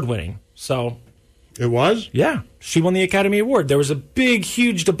Award winning. So. It was? Yeah. She won the Academy Award. There was a big,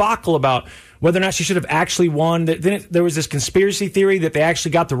 huge debacle about whether or not she should have actually won. Then there was this conspiracy theory that they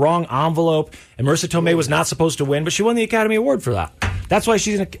actually got the wrong envelope and Marissa Tomei was not supposed to win, but she won the Academy Award for that. That's why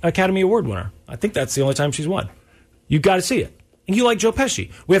she's an Academy Award winner. I think that's the only time she's won. You've got to see it. And you like Joe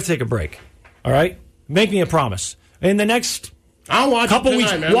Pesci. We have to take a break. All right? Make me a promise. In the next I'll watch couple it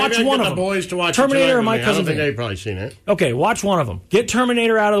tonight, weeks, man. watch Maybe I one get of the them. boys to watch Terminator or My Cousin Vinny. I don't think Vinny. they've probably seen it. Okay, watch one of them. Get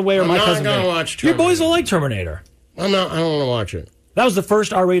Terminator out of the way or My Cousin Vinny. I'm not going to watch Your Terminator. boys will like Terminator. I don't want to watch it. That was the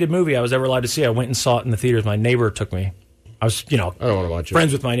first R-rated movie I was ever allowed to see. I went and saw it in the theaters. My neighbor took me. I was, I don't want to watch it.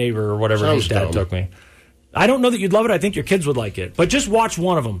 Friends with my neighbor or whatever. Sounds His dad dumb. took me. I don't know that you'd love it. I think your kids would like it. But just watch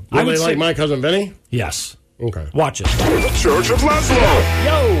one of them. Will they like My Cousin Vinny? Yes. Okay. Watch it. The Church of Laszlo.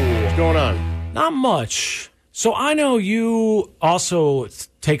 Yo! What's going on? Not much. So I know you also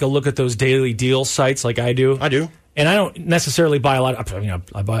take a look at those daily deal sites like I do. I do. And I don't necessarily buy a lot.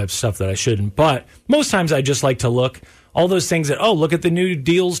 I buy stuff that I shouldn't. But most times I just like to look. All those things that, look at the new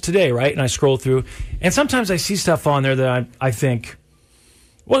deals today, right? And I scroll through. And sometimes I see stuff on there that I think,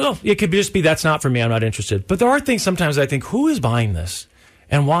 well, it could just be that's not for me. I'm not interested. But there are things sometimes I think, who is buying this?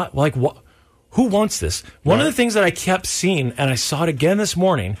 And what? Who wants this? One of the things that I kept seeing, and I saw it again this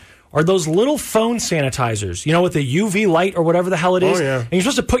morning, are those little phone sanitizers, with the UV light or whatever the hell it is. Oh, yeah. And you're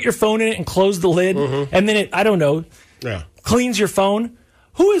supposed to put your phone in it and close the lid. And then it, cleans your phone.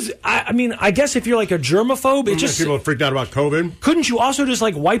 Who is, I guess if you're like a germaphobe, it just... People freaked out about COVID. Couldn't you also just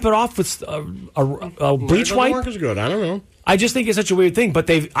wipe it off with a bleach wipe? Work is good. I don't know. I just think it's such a weird thing, but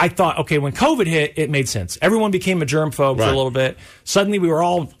I thought, okay, when COVID hit, it made sense. Everyone became a germphobe for a little bit. Suddenly we were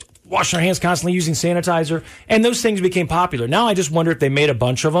all washing our hands constantly, using sanitizer, and those things became popular. Now I just wonder if they made a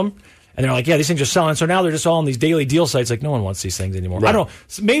bunch of them, and they're like, yeah, these things are selling, so now they're just all on these daily deal sites. Like, no one wants these things anymore. I don't know.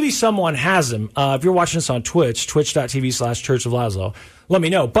 Maybe someone has them. If you're watching this on Twitch, twitch.tv/Church of Laszlo, let me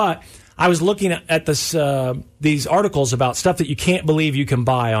know. But I was looking at this these articles about stuff that you can't believe you can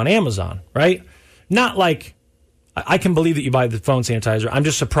buy on Amazon, right? Not like I can believe that you buy the phone sanitizer. I'm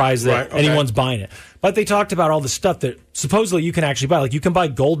just surprised that anyone's buying it. But they talked about all the stuff that supposedly you can actually buy. Like you can buy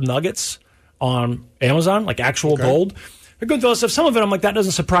gold nuggets on Amazon, like actual gold. They're going through all this stuff. Some of it, I'm like, that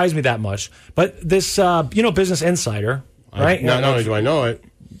doesn't surprise me that much. But this, Business Insider, right? Not only do I know it.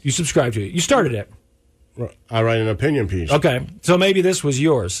 You subscribe to it. You started it. I write an opinion piece. Okay. So maybe this was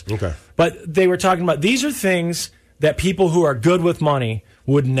yours. Okay. But they were talking about these are things that people who are good with money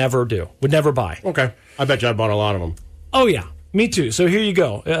would never do, would never buy. Okay. I bet you I bought a lot of them. Oh, yeah. Me too. So here you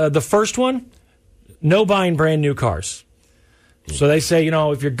go. The first one, no buying brand new cars. So they say,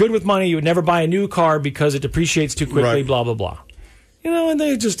 if you're good with money, you would never buy a new car because it depreciates too quickly, blah, blah, blah. And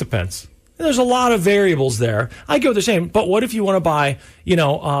then it just depends. There's a lot of variables there. I get what they're saying, but what if you want to buy,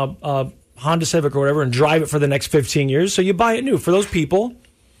 a Honda Civic or whatever and drive it for the next 15 years? So you buy it new. For those people,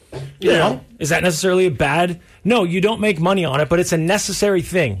 is that necessarily a bad? No, you don't make money on it, but it's a necessary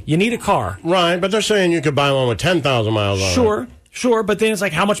thing. You need a car. Right, but they're saying you could buy one with 10,000 miles on it. Sure, but then it's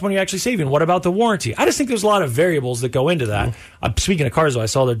like, how much money are you actually saving? What about the warranty? I just think there's a lot of variables that go into that. Speaking of cars, though, I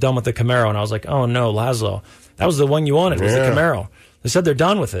saw they're done with the Camaro, and I was like, oh, no, Laszlo. That was the one you wanted, was the Camaro. They said they're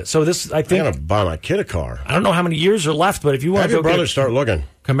done with it. So this, I think... I got to buy my kid a car. I don't know how many years are left, but if you want to go get start looking.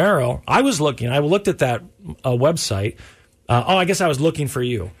 Camaro, I was looking. I looked at that website. I guess I was looking for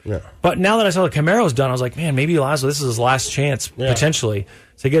you. Yeah. But now that I saw the Camaro's done, I was like, man, maybe Laszlo, this is his last chance, potentially,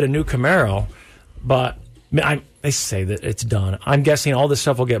 to get a new Camaro. But they say that it's done. I'm guessing all this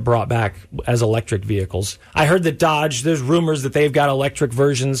stuff will get brought back as electric vehicles. I heard that Dodge, there's rumors that they've got electric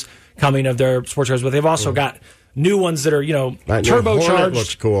versions coming of their sports cars, but they've also got new ones that are, that turbocharged. Hornet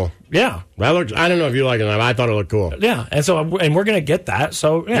looks cool. Yeah. That looks, I don't know if you like it or not. I thought it looked cool. Yeah. And we're going to get that.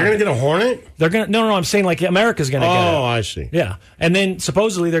 So You're going to get a Hornet? They're going to, no, I'm saying like America's going to get it. Oh, I see. Yeah. And then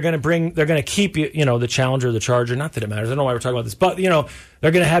supposedly they're going to keep, the Challenger, the Charger. Not that it matters. I don't know why we're talking about this, but,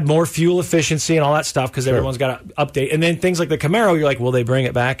 they're going to have more fuel efficiency and all that stuff because everyone's got to update. And then things like the Camaro, you're like, will they bring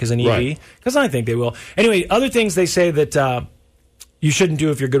it back as an EV? Because I think they will. Anyway, other things they say that you shouldn't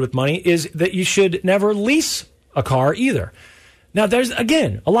do if you're good with money is that you should never lease a car either. Now, there's,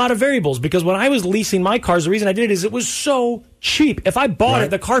 again, a lot of variables because when I was leasing my cars, the reason I did it is it was so cheap. If I bought it,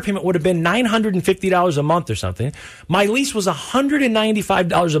 the car payment would have been $950 a month or something. My lease was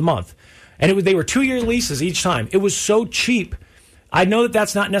 $195 a month. And they were 2-year leases each time. It was so cheap. I know that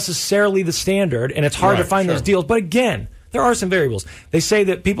that's not necessarily the standard, and it's hard to find those deals. But again, there are some variables. They say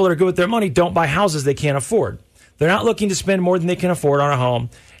that people that are good with their money don't buy houses they can't afford. They're not looking to spend more than they can afford on a home.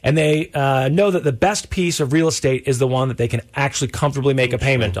 And they know that the best piece of real estate is the one that they can actually comfortably make a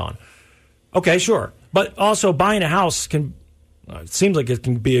payment on. Okay, sure. But also buying a house it seems like it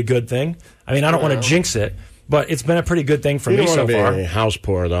can be a good thing. I mean, I don't want to jinx it, but it's been a pretty good thing for me so far. You don't want to be house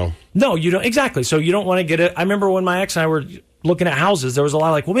poor, though. No, you don't. Exactly. So you don't want to get it. I remember when my ex and I were looking at houses, there was a lot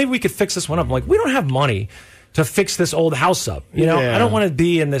like, well, maybe we could fix this one up. I'm like, we don't have money to fix this old house up. I don't want to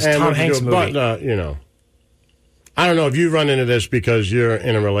be in this Tom Hanks movie. But, I don't know if you run into this because you're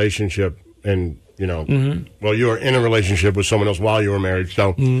in a relationship and, well, you were in a relationship with someone else while you were married,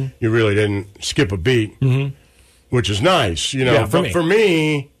 so you really didn't skip a beat, which is nice, For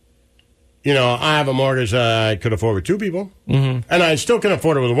me, I have a mortgage I could afford with 2 people, and I still can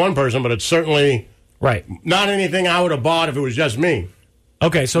afford it with 1 person, but it's certainly not anything I would have bought if it was just me.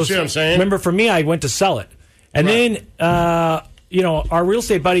 Okay, so you see what I'm saying? Remember, for me, I went to sell it, and then, our real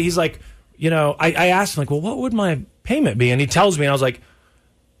estate buddy, he's like, I asked him, like, well, what would my payment be? And he tells me, and I was like,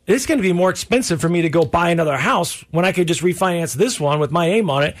 it's going to be more expensive for me to go buy another house when I could just refinance this one with my name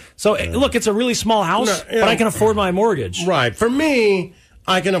on it. So, look, it's a really small house, but I can afford my mortgage. Right. For me,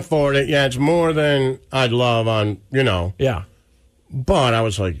 I can afford it. Yeah, it's more than I'd love on, Yeah. But I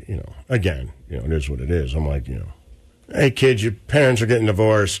was like, again, it is what it is. I'm like, hey, kids, your parents are getting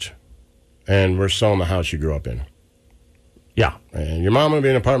divorced, and we're selling the house you grew up in. Yeah. And your mom will be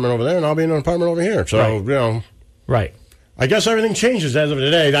in an apartment over there, and I'll be in an apartment over here. So, Right. I guess everything changes as of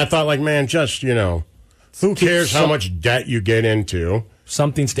today. I thought, like, man, just, who cares how much debt you get into?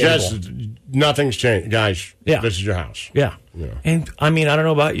 Something stable. Just nothing's changed. Guys, this is your house. Yeah. And, I mean, I don't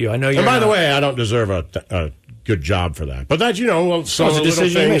know about you. I know you're. And by the way, I don't deserve a good job for that. But that's, some of the little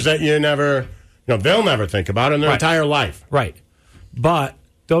things that you never, they'll never think about in their entire life. Right. But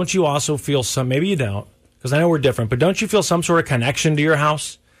don't you also feel maybe you don't, because I know we're different, but don't you feel some sort of connection to your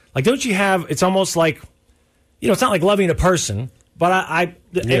house? Like, don't you have, it's almost like, it's not like loving a person, but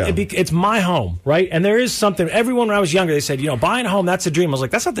it's my home, right? And there is something, everyone when I was younger, they said, buying a home, that's a dream. I was like,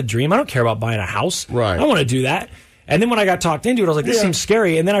 that's not the dream. I don't care about buying a house. Right. I don't want to do that. And then when I got talked into it, I was like, this seems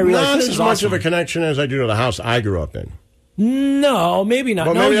scary. And then I realized this is not as awesome. much of a connection as I do to the house I grew up in. No, maybe not.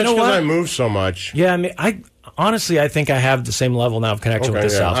 But maybe that's because I moved so much. Yeah, I mean, honestly, I think I have the same level now of connection with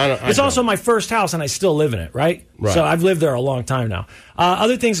this house. It's also my first house, and I still live in it, right? So I've lived there a long time now.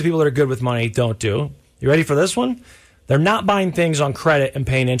 Other things that people that are good with money don't do. You ready for this one? They're not buying things on credit and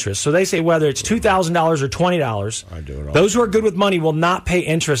paying interest. So they say whether it's $2,000 or $20, I do it all. Those who are good with money will not pay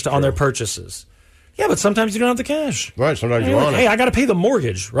interest on their purchases. Yeah, but sometimes you don't have the cash. Right, sometimes you want it. Hey, I got to pay the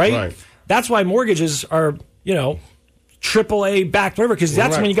mortgage, right? That's why mortgages are, AAA backed, whatever, because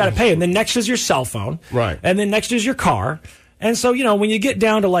that's when you got to pay. And then next is your cell phone. Right. And then next is your car. And so, when you get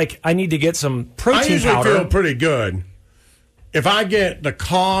down to, like, I need to get some protein powder. I usually feel pretty good. If I get the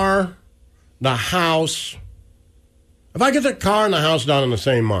car, the house, If I get the car and the house done in the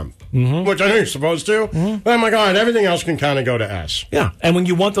same month, which I know you're supposed to, then I'm like, all right, everything else can kind of go to S. Yeah, and when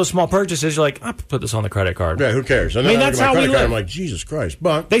you want those small purchases, you're like, I'll put this on the credit card. Yeah, who cares? And then that's how we live. I'm like, Jesus Christ.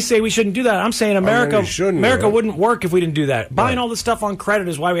 But they say we shouldn't do that. I'm saying America wouldn't work if we didn't do that. Buying all this stuff on credit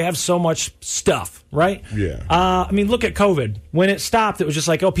is why we have so much stuff, right? Yeah. I mean, look at COVID. When it stopped, it was just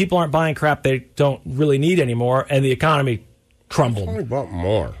like, oh, people aren't buying crap they don't really need anymore, and the economy crumbled. I bought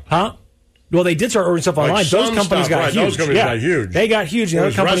more. Huh? Well, they did start ordering stuff online. Those companies got huge. Those companies got huge. They got huge.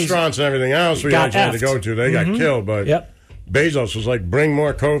 Those restaurants and everything else we always had to go to, they got killed. But Bezos was like, bring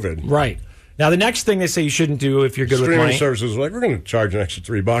more COVID. Right. Now, the next thing they say you shouldn't do if you're good with money. Streaming services like, we're going to charge an extra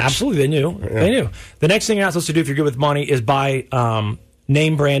 $3. Absolutely, they knew. Yeah. They knew. The next thing you're not supposed to do if you're good with money is buy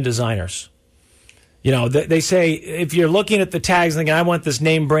name brand designers. You know, they say if you're looking at the tags and thinking, I want this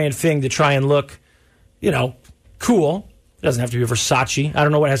name brand thing to try and look, you know, cool. It doesn't have to be Versace. I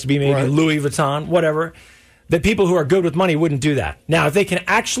don't know what it has to be, maybe Louis Vuitton, whatever. That people who are good with money wouldn't do that. Now, if they can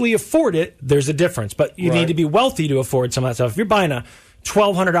actually afford it, there's a difference. But you need to be wealthy to afford some of that stuff. If you're buying a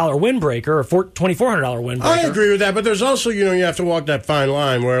 $1,200 windbreaker or $2,400 windbreaker. I agree with that, but there's also, you know, you have to walk that fine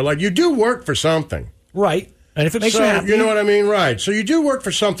line where, like, you do work for something. Right. And if it makes you happy. You know what I mean? Right. So you do work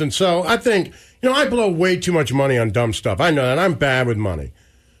for something. So I think, you know, I blow way too much money on dumb stuff. I know that. I'm bad with money.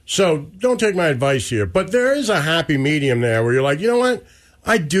 So don't take my advice here. But there is a happy medium there where you're like, you know what?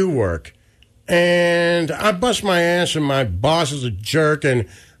 I do work. And I bust my ass and my boss is a jerk and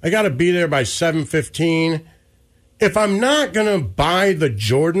I got to be there by 7:15. If I'm not going to buy the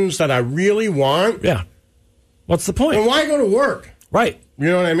Jordans that I really want, what's the point? Then why go to work? Right. You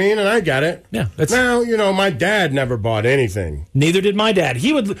know what I mean? And I get it. Yeah. Now, you know, my dad never bought anything. Neither did my dad.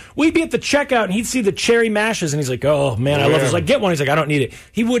 We'd be at the checkout and he'd see the cherry mashes and he's like, oh, man, I love this. Like, get one. He's like, I don't need it.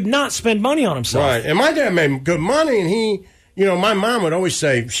 He would not spend money on himself. Right. And my dad made good money and he, you know, my mom would always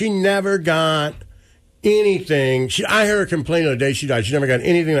say she never got anything. I heard her complain the day she died. She never got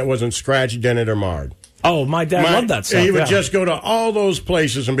anything that wasn't scratched, dented, or marred. Oh, my dad loved that stuff. He would just go to all those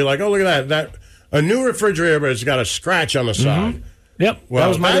places and be like, oh, look at that. A new refrigerator, but it's got a scratch on the side. Yep.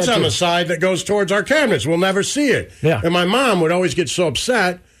 Well, that's on the side that goes towards our cabinets. We'll never see it. Yeah. And my mom would always get so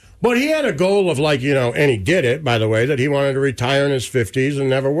upset. But he had a goal of, like, you know, and he did it, by the way, that he wanted to retire in his 50s and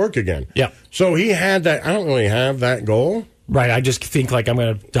never work again. Yeah. So he had that. I don't really have that goal. Right. I just think, like, I'm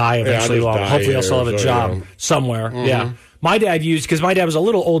going to die eventually. Hopefully I'll still have a job somewhere. Mm-hmm. Yeah. My dad because my dad was a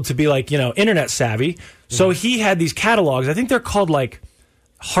little old to be, like, you know, internet savvy. So he had these catalogs. I think they're called, like,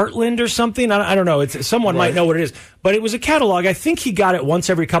 Heartland or something. I don't know. Someone might know what it is. But it was a catalog. I think he got it once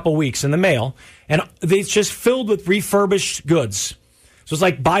every couple weeks in the mail. And it's just filled with refurbished goods. So it's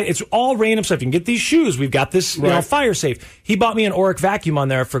like, it's all random stuff. You can get these shoes. We've got this, you know, fire safe. He bought me an Oric vacuum on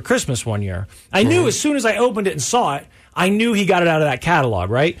there for Christmas one year. I knew as soon as I opened it and saw it, I knew he got it out of that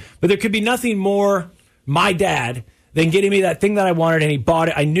catalog, right? But there could be nothing more my dad than getting me that thing that I wanted, and he bought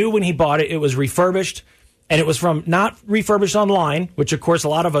it. I knew when he bought it, it was refurbished. And it was from not refurbished online, which, of course, a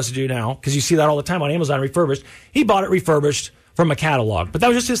lot of us do now, because you see that all the time on Amazon, refurbished. He bought it refurbished from a catalog. But that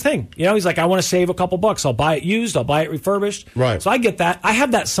was just his thing. You know, he's like, I want to save a couple bucks. I'll buy it used. I'll buy it refurbished. Right. So I get that. I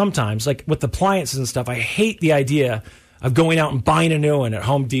have that sometimes, like with appliances and stuff. I hate the idea of going out and buying a new one at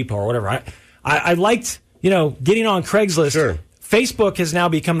Home Depot or whatever. I liked, you know, getting on Craigslist. Sure. Facebook has now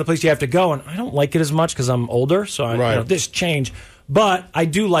become the place you have to go, and I don't like it as much because I'm older, so you know, this change. But I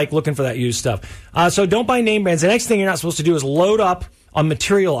do like looking for that used stuff. So don't buy name brands. The next thing you're not supposed to do is load up on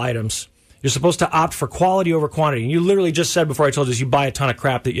material items. You're supposed to opt for quality over quantity. And you literally just said before I told you you buy a ton of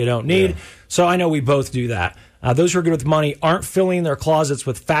crap that you don't need. Yeah. So I know we both do that. Those who are good with money aren't filling their closets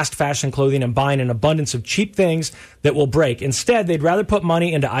with fast fashion clothing and buying an abundance of cheap things that will break. Instead, they'd rather put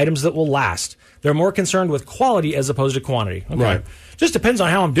money into items that will last. They're more concerned with quality as opposed to quantity. Okay. Right. Just depends on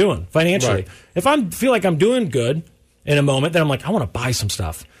how I'm doing financially. Right. If I feel like I'm doing good in a moment, then I'm like, I want to buy some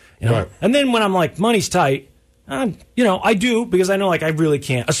stuff. You know? Right. And then when I'm like, money's tight, you know, I do because I know, like, I really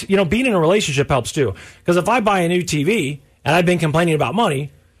can't. You know, being in a relationship helps too. Because if I buy a new TV and I've been complaining about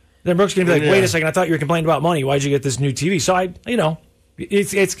money, then Brooke's going to be like, wait a second, I thought you were complaining about money. Why'd you get this new TV? So you know,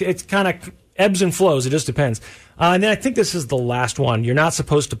 it's kind of ebbs and flows. It just depends. And then I think this is the last one. You're not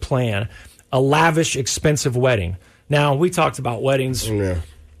supposed to plan a lavish, expensive wedding. Now, we talked about weddings. Yeah.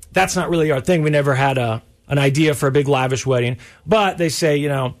 That's not really our thing. We never had an idea for a big, lavish wedding. But they say, you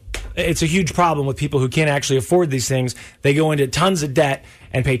know, it's a huge problem with people who can't actually afford these things. They go into tons of debt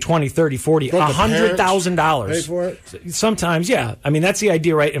and pay $20, $30, $40, $100,000. Pay for it? Sometimes, yeah. I mean, that's the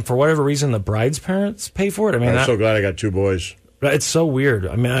idea, right? And for whatever reason, the bride's parents pay for it. I mean, I'm so glad I got 2 boys. It's so weird.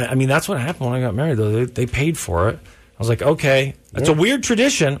 I mean, that's what happened when I got married, though. They paid for it. I was like, okay. It's a weird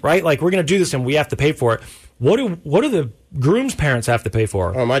tradition, right? Like, we're going to do this and we have to pay for it. What do the groom's parents have to pay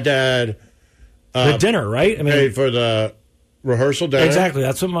for? Oh, my dad The dinner, right? I mean, pay for the rehearsal dinner. Exactly.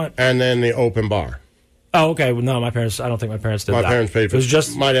 That's what and then the open bar. Oh, okay. Well, no, I don't think my parents did that. My parents paid for it.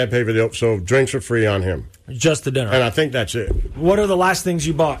 Just my dad paid for the so drinks are free on him. Just the dinner. And I think that's it. What are the last things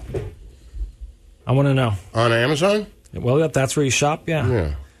you bought? I want to know. On Amazon? Well, if that's where you shop, yeah.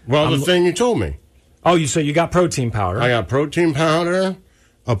 Yeah. Well, the thing you told me. Oh, you got protein powder. I got protein powder,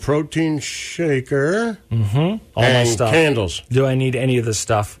 a protein shaker, all and that stuff. Candles. Do I need any of this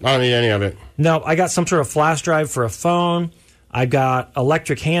stuff? I don't need any of it. No, I got some sort of flash drive for a phone. I've got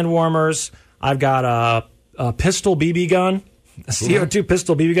electric hand warmers. I've got a pistol BB gun, a CO2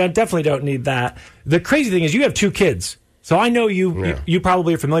 pistol BB gun. Definitely don't need that. The crazy thing is you have 2 kids. So I know you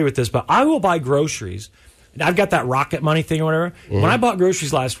probably are familiar with this, but I will buy groceries. I've got that Rocket Money thing or whatever. When I bought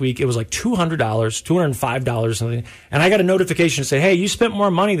groceries last week, it was like $200, $205 something. And I got a notification to say, hey, you spent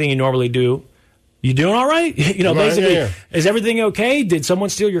more money than you normally do. You doing all right? Basically, is everything okay? Did someone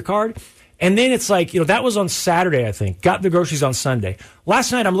steal your card? And then it's like, that was on Saturday, I think. Got the groceries on Sunday.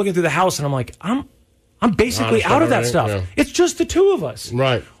 Last night, I'm looking through the house, and I'm like, I'm basically out of that stuff. Yeah. It's just the 2 of us.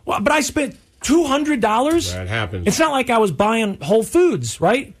 Right. Well, but I spent $200. That happens. It's not like I was buying Whole Foods,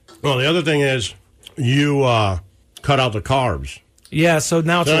 right? Well, the other thing is you cut out the carbs. Yeah, so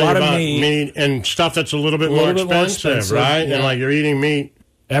now it's a lot of meat and stuff that's a little bit more expensive, right? Yeah. And like you're eating meat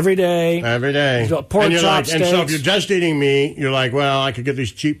every day. Pork chop steaks. And so if you're just eating meat, you're like, well, I could get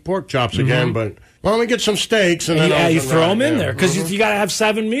these cheap pork chops again, but let me get some steaks. And then you throw them in there because you got to have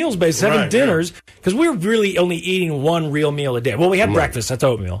 7 meals, basically 7 dinners. Because we're really only eating 1 real meal a day. Well, we have breakfast. That's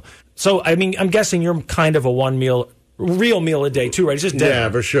oatmeal. So, I mean, I'm guessing you're kind of a 1 real meal a day too, right? It's just dinner. Yeah,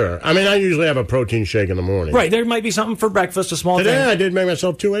 for sure. I mean, I usually have a protein shake in the morning. Right. There might be something for breakfast, a small thing. Today I did make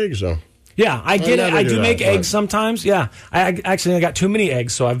myself 2 eggs, though. Yeah, I get it. I do make eggs sometimes. Yeah, I got too many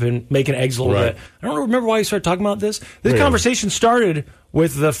eggs, so I've been making eggs a little bit. I don't remember why you started talking about this. This conversation started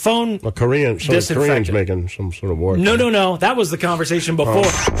with the phone. Some Koreans making some sort of war. No. That was the conversation before.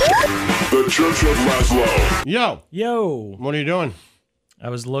 The Church of Laszlo. Yo. What are you doing? I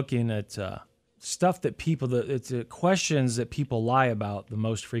was looking at stuff that it's questions that people lie about the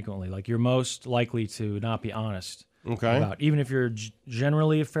most frequently. Like you're most likely to not be honest. Okay. About. Even if you're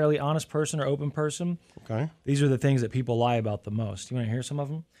generally a fairly honest person or open person. Okay. These are the things that people lie about the most. You want to hear some of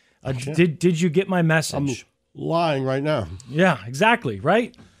them? Did you get my message? I'm lying right now. Yeah, exactly.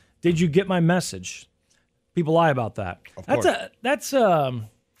 Right? Did you get my message? People lie about that. Of course.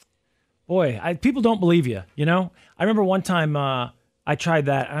 People don't believe you. I remember one time I tried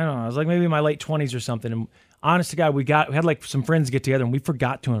that. I don't know. I was like maybe in my late 20s or something. And honest to God, we had like some friends get together and we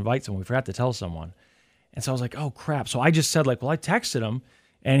forgot to invite someone. We forgot to tell someone. And so I was like, oh, crap. So I just said, I texted him,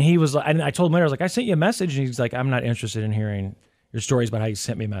 and he was like, and I told him later, I was like, I sent you a message, and he's like, I'm not interested in hearing your stories about how you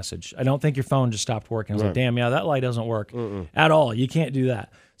sent me a message. I don't think your phone just stopped working. I was like, damn, that lie doesn't work at all. You can't do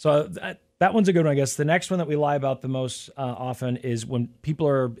that. So that one's a good one, I guess. The next one that we lie about the most often is when people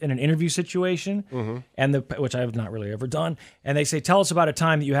are in an interview situation, which I have not really ever done, and they say, tell us about a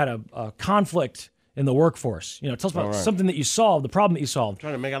time that you had a conflict in the workforce. Tell us about something that you solved, the problem that you solved. I'm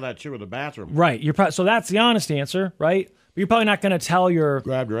trying to make out that shit with the bathroom. Right. So that's the honest answer, right? But you're probably not going to tell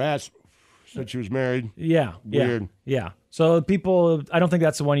grabbed her ass, said she was married. Yeah. Weird. Yeah. So people, I don't think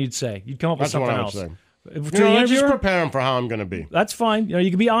that's the one you'd say. You'd come up with something else. That's what I would say. Let's just prepare them for how I'm going to be. That's fine. You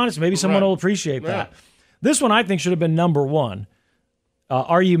can be honest. Maybe someone will appreciate that. This one I think should have been number 1.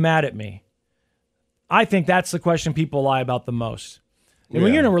 Are you mad at me? I think that's the question people lie about the most. And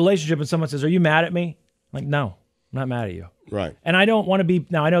when you're in a relationship and someone says, are you mad at me? I'm like, no, I'm not mad at you. Right. And I don't want to be,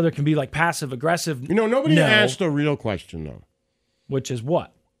 now I know there can be like passive aggressive. Nobody asked the real question though. Which is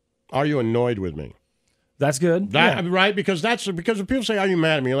what? Are you annoyed with me? That's good. Right? Because when people say, are you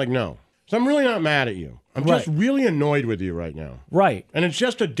mad at me? You're like, no. So I'm really not mad at you. I'm just really annoyed with you right now. Right. And it's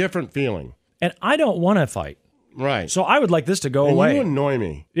just a different feeling. And I don't want to fight. Right. So I would like this to go away. You annoy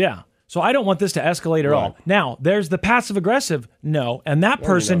me. Yeah. So I don't want this to escalate at all. Now, there's the passive-aggressive no, and that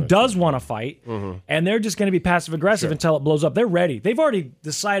person does want to fight, and they're just going to be passive-aggressive until it blows up. They're ready. They've already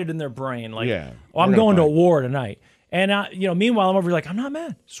decided in their brain, I'm going to a war tonight. And, meanwhile, I'm over here like, I'm not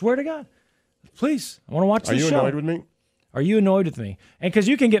mad. Swear to God. Please, I want to watch this show. Are you annoyed with me? Are you annoyed with me? And because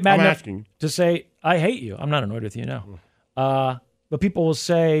you can get mad enough to say, I hate you. I'm not annoyed with you, no. But people will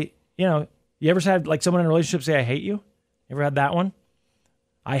say, you ever had like someone in a relationship say, I hate you? You ever had that one?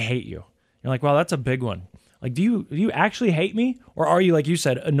 I hate you. You're like, well, that's a big one. Like, do you actually hate me? Or are you, like you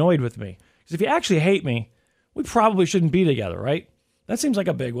said, annoyed with me? Because if you actually hate me, we probably shouldn't be together, right? That seems like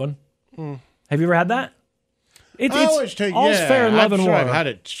a big one. Have you ever had that? It's fair in love and war.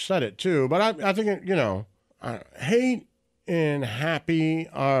 I've said it too, but I think, hate and happy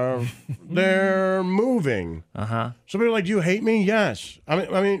are they're moving. Uh-huh. So people are like, do you hate me? Yes.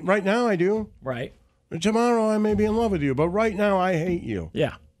 I mean, right now I do. Right. But tomorrow I may be in love with you, but right now I hate you.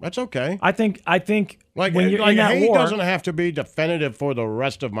 Yeah. That's okay. I think like when you're in that hate war, doesn't have to be definitive for the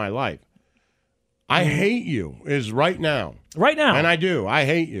rest of my life. I hate you is right now. Right now. And I do. I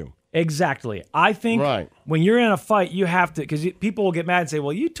hate you. Exactly. I think when you're in a fight, you have to, because people will get mad and say,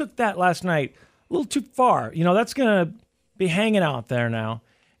 well, you took that last night a little too far. You know, that's going to be hanging out there now.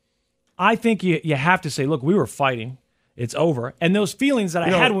 I think you have to say, look, we were fighting. It's over. And those feelings that I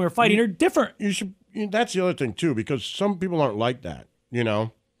had when we were fighting are different. That's the other thing, too, because some people aren't like that, you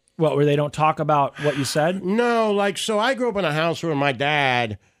know? What, where they don't talk about what you said? No, like, so I grew up in a house where my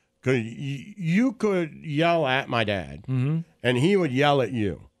dad, you could yell at my dad, and he would yell at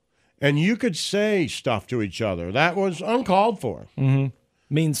you. And you could say stuff to each other. That was uncalled for.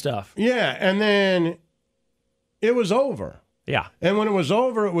 Mean stuff. Yeah, and then it was over. Yeah. And when it was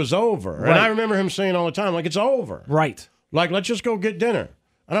over, it was over. Right. And I remember him saying all the time, like, it's over. Right. Like, let's just go get dinner.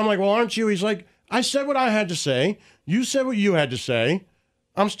 And I'm like, well, aren't you? He's like, I said what I had to say. You said what you had to say.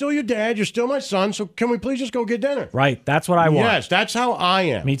 I'm still your dad. You're still my son. So can we please just go get dinner? Right. That's what I want. Yes, that's how I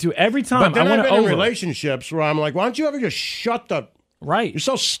am. Me too. Every time. But then I I've want been to in relationships where I'm like, why don't you ever just shut the... Right. You're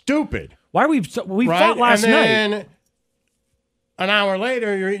so stupid. Why are we fought last and night? then an hour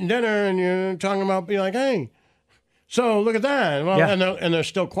later, you're eating dinner and you're talking about being like, hey, so look at that. Well, and they're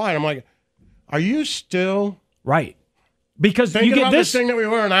still quiet. I'm like, are you still... Right. Because thinking you get about this thing that we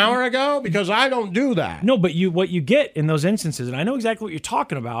were an hour ago? Because I don't do that. No, but what you get in those instances, and I know exactly what you're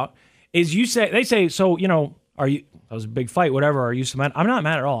talking about, is they say, so, you know, are you, that was a big fight, whatever, are you so mad? I'm not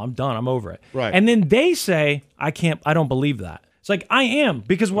mad at all. I'm done. I'm over it. Right. And then they say, I don't believe that. It's like, I am,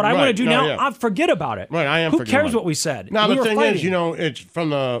 because what I want to do now, I forget about it. Right, I am. Who cares what we said? Now, we the thing fighting. is, you know, it's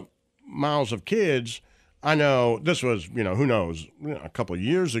from the mouths of kids. I know this was, you know, who knows, a couple of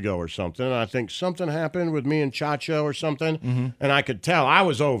years ago or something. And I think something happened with me and Chacho or something. And I could tell I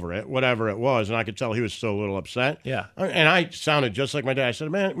was over it, whatever it was. And I could tell he was still a little upset. Yeah. And I sounded just like my dad. I said,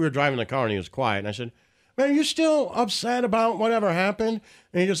 man, we were driving the car and he was quiet. And I said, man, you still upset about whatever happened?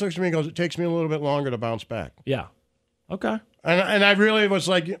 And he just looks at me and goes, it takes me a little bit longer to bounce back. Yeah. Okay. And I really was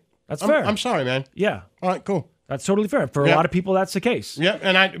like, that's fair. I'm sorry, man. Yeah. All right, cool. That's totally fair. For a lot of people, that's the case.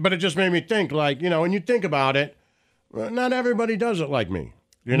 Yeah, but it just made me think, like, you know, when you think about it, not everybody does it like me.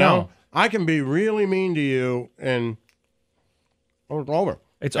 You know? I can be really mean to you and it's over.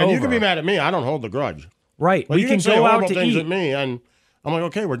 It's and over. You can be mad at me. I don't hold the grudge. Right. Like, We you can say go horrible out to things eat. at me, and I'm like,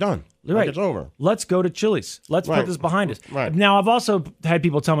 okay, we're done. Right. Like, it's over. Let's go to Chili's. Let's put this behind us. Right. Now, I've also had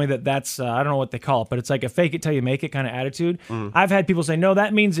people tell me that's, I don't know what they call it, but it's like a fake it till you make it kind of attitude. I've had people say, no,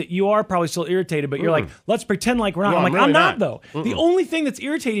 that means that you are probably still irritated, but you're like, let's pretend like we're not. No, I'm like, really I'm not, not. though. The only thing that's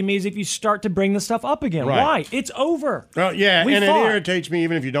irritating me is if you start to bring the stuff up again. Right. Why? It's over. Well, yeah, We and fought. it irritates me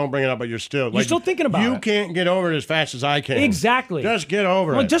even if you don't bring it up, but you're still thinking about it. You can't get over it as fast as I can. Exactly. Just get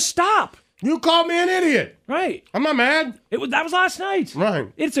over Well, it. just stop. You called me an idiot. Right. I'm not mad. That was last night. Right.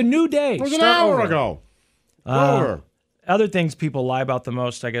 It's a new day. It was an Start hour over. ago. Over. Other things people lie about the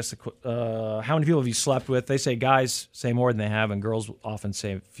most, I guess, how many people have you slept with? They say guys say more than they have, and girls often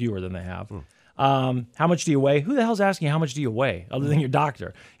say fewer than they have. How much do you weigh? Who the hell's asking you how much do you weigh, other than your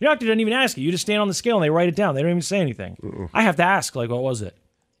doctor? Your doctor doesn't even ask you. You just stand on the scale and they write it down. They don't even say anything. I have to ask, like, what was it?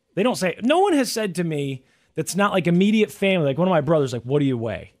 They don't say. No one has said to me that's not like immediate family, like one of my brothers, like, what do you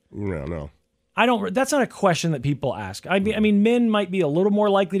weigh? No. I don't. That's not a question that people ask. I mean, men might be a little more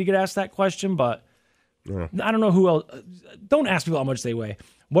likely to get asked that question, but I don't know who else. Don't ask people how much they weigh.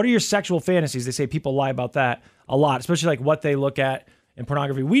 What are your sexual fantasies? They say people lie about that a lot, especially like what they look at in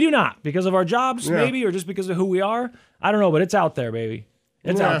pornography. We do not, because of our jobs, maybe, or just because of who we are. I don't know, but it's out there, baby.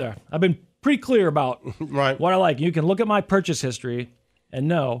 It's out there. I've been pretty clear about what I like. You can look at my purchase history and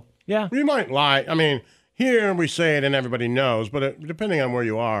know. Yeah, you might lie. I mean, here we say it and everybody knows, but depending on where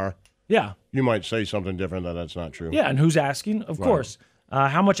you are. Yeah. You might say something different that's not true. Yeah, and who's asking? Of course.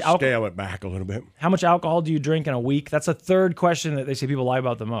 How much alcohol? Scale it back a little bit. How much alcohol do you drink in a week? That's a third question that they say people lie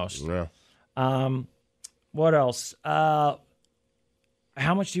about the most. Yeah. What else? How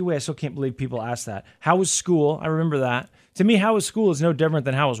much do you weigh? I still can't believe people ask that. How was school? I remember that. To me, how was school is no different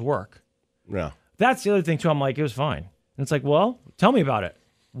than how was work. Yeah. That's the other thing, too. I'm like, it was fine. And it's like, well, tell me about it.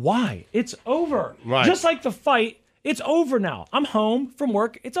 Why? It's over. Right. Just like the fight. It's over now. I'm home from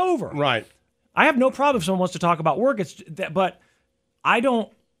work. It's over. Right. I have no problem if someone wants to talk about work. But I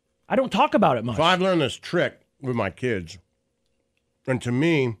don't talk about it much. So I've learned this trick with my kids, and to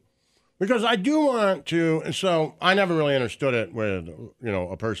me, Because I do want to, and so I never really understood it with,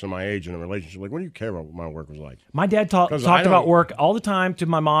 a person my age in a relationship. Like, what do you care about what my work was like? My dad talked about work all the time to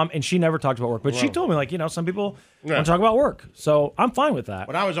my mom, and she never talked about work. But she told me, like, some people want to talk about work. So I'm fine with that.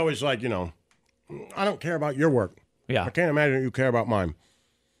 But I was always like, I don't care about your work. Yeah. I can't imagine you care about mine.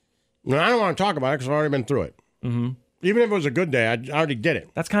 I don't want to talk about it because I've already been through it. Mm-hmm. Even if it was a good day, I already did it.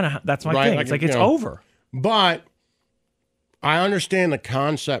 That's my thing. It's like, it's over. But I understand the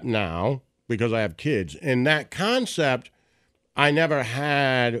concept now because I have kids. And that concept I never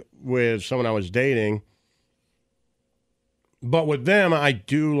had with someone I was dating. But with them, I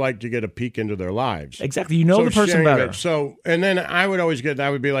do like to get a peek into their lives. Exactly. You know the person better. And then I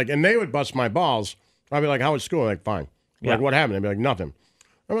would be like, and they would bust my balls. I'd be like, how was school? Like, fine. Like, what happened? They'd be like, nothing.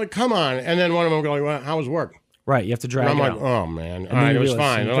 I'm like, come on. And then one of them would go like, well, how was work? Right. You have to drag it out. I'm like, oh, man. All right, it was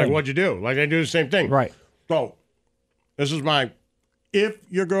fine. They're like, what'd you do? Like, they do the same thing. Right. So this is if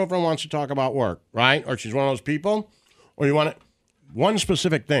your girlfriend wants to talk about work, right? Or she's one of those people, or you want one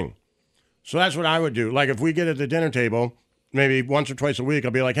specific thing. So that's what I would do. Like, if we get at the dinner table, maybe once or twice a week,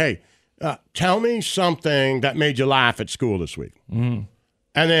 I'll be like, hey, tell me something that made you laugh at school this week. Mm.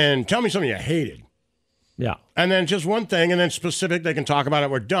 And then tell me something you hated. Yeah. And then just one thing, and then specific, they can talk about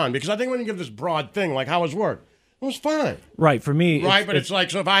it, we're done. Because I think when you give this broad thing, like, how was work? It was fine. Right, for me. Right, but it's like,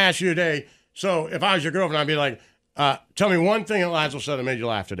 so if I asked you today, so if I was your girlfriend, I'd be like, tell me one thing that Laszlo said that made you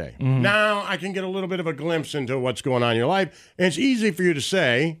laugh today. Mm-hmm. Now I can get a little bit of a glimpse into what's going on in your life. And it's easy for you to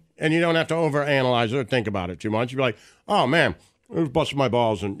say, and you don't have to overanalyze it or think about it too much. You'd be like, oh, man, it was busting my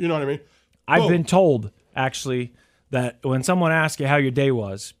balls. And you know what I mean? I've been told, actually, that when someone asks you how your day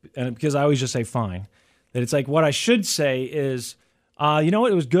was, and because I always just say fine, that it's like what I should say is, you know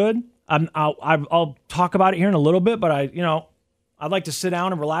what, it was good. I'll talk about it here in a little bit, but I'd like to sit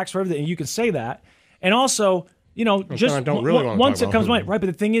down and relax for everything. And you can say that. And also, just once it comes to mind, right? But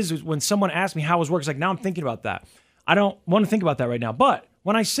the thing is when someone asks me how was work, it's like, now I'm thinking about that. I don't want to think about that right now. But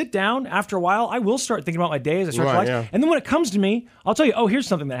when I sit down after a while, I will start thinking about my day as I start to relax. Yeah. And then when it comes to me, I'll tell you, oh, here's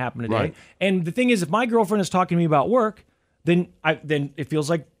something that happened today. Right. And the thing is, if my girlfriend is talking to me about work, then it feels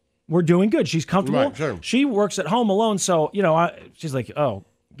like we're doing good. She's comfortable. Right, sure. She works at home alone. So, she's like, oh,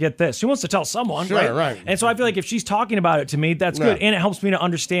 get this. She wants to tell someone, sure, right? And so I feel like if she's talking about it to me, that's good. And it helps me to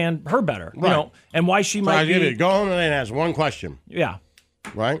understand her better, and why she might be. Go home and ask one question. Yeah.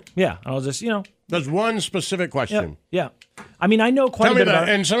 Right? Yeah. I'll just, There's one specific question. Yeah. I mean, I know quite a bit about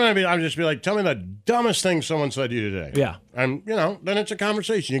it. And sometimes I'll just be like, tell me the dumbest thing someone said to you today. Yeah. And, then it's a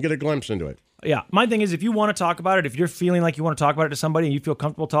conversation. You get a glimpse into it. Yeah. My thing is, if you want to talk about it, if you're feeling like you want to talk about it to somebody and you feel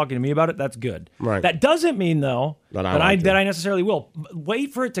comfortable talking to me about it, that's good. Right. That doesn't mean, though, that I necessarily will.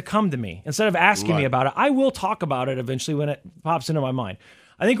 Wait for it to come to me. Instead of asking me about it, I will talk about it eventually when it pops into my mind.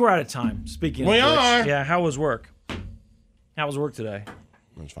 I think we're out of time. Speaking of which, yeah, how was work? How was work today?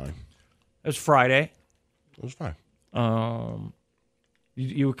 It was fine. It was Friday. It was fine.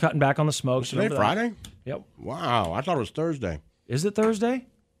 You were cutting back on the smokes. Today Friday? Yep. Wow, I thought it was Thursday. Is it Thursday?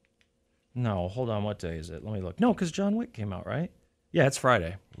 No, hold on. What day is it? Let me look. No, because John Wick came out, right? Yeah, it's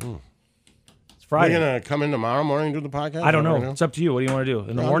Friday. It's Friday. Are you going to come in tomorrow morning and do the podcast? I don't know. It's up to you. What do you want to do?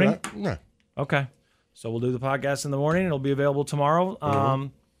 In the morning? No. Okay. So we'll do the podcast in the morning. It'll be available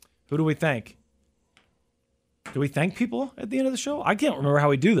tomorrow. Who do we thank? Do we thank people at the end of the show? I can't remember how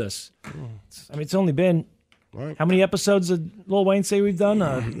we do this. I mean, it's only been... Right. How many episodes did Lil Wayne say we've done?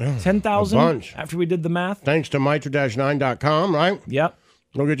 10,000? A bunch. After we did the math? Thanks to mitra-9.com, right? Yep.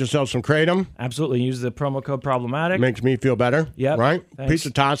 Go get yourself some Kratom. Absolutely. Use the promo code Problematic. Makes me feel better. Yep. Right? Thanks. Pizza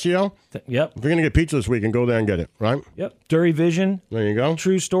Tassio. Yep. If you're going to get pizza this weekend, go there and get it, right? Yep. Dury Vision. There you go.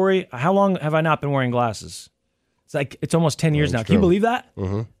 True story. How long have I not been wearing glasses? It's almost 10 years now. True. Can you believe that?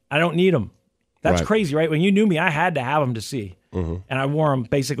 Mm-hmm. I don't need them. That's right. crazy, right? When you knew me, I had to have them to see. Mm-hmm. And I wore them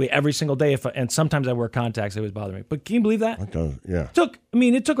basically every single day. And sometimes I wear contacts. It always bothered me. But can you believe that? It does, yeah.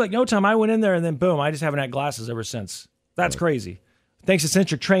 It took like no time. I went in there and then boom, I just haven't had glasses ever since. That's crazy. Thanks to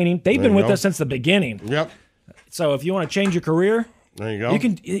Centric Training. They've been with us since the beginning. Yep. So if you want to change your career, there you go. You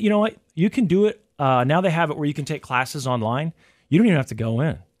can. You know what? You can do it. Now they have it where you can take classes online. You don't even have to go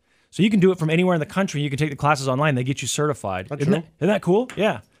in. So you can do it from anywhere in the country. You can take the classes online. They get you certified. Isn't that cool?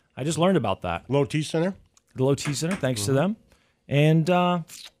 Yeah. I just learned about that. Low T Center? The Low T Center. Thanks to them. And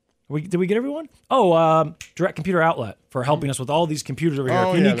did we get everyone? Oh, Direct Computer Outlet for helping us with all these computers over here.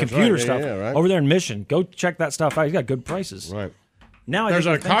 If you need computer stuff right. over there in Mission, go check that stuff out. You got good prices. Right. Now there's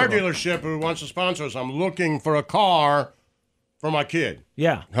a car dealership who wants to sponsor us. I'm looking for a car for my kid.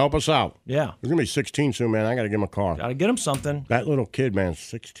 Yeah. Help us out. Yeah. He's going to be 16 soon, man. I got to give him a car. Got to get him something. That little kid, man,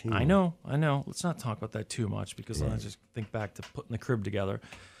 16. I know. Let's not talk about that too much because I just think back to putting the crib together.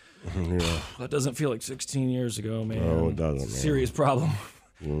 Yeah. That doesn't feel like 16 years ago, man. No, it doesn't. It's a serious problem.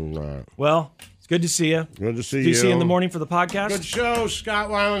 Well, it's good to see you. Good to see you. Do you see you in the morning for the podcast? Good show, Scott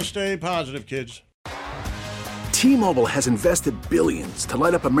Weiland. Stay positive, kids. T-Mobile has invested billions to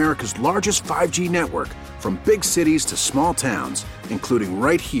light up America's largest 5G network, from big cities to small towns, including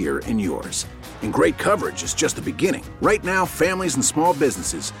right here in yours. And great coverage is just the beginning. Right now, families and small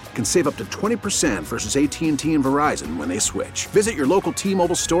businesses can save up to 20% versus AT&T and Verizon when they switch. Visit your local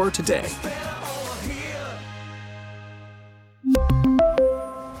T-Mobile store today.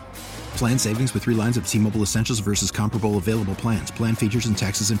 Plan savings with 3 lines of T-Mobile Essentials versus comparable available plans. Plan features and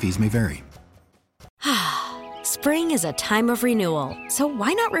taxes and fees may vary. Spring is a time of renewal, so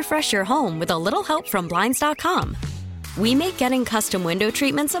why not refresh your home with a little help from Blinds.com? We make getting custom window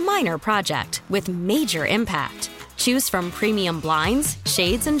treatments a minor project with major impact. Choose from premium blinds,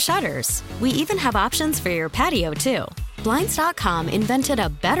 shades, and shutters. We even have options for your patio, too. Blinds.com invented a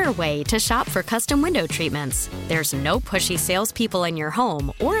better way to shop for custom window treatments. There's no pushy salespeople in your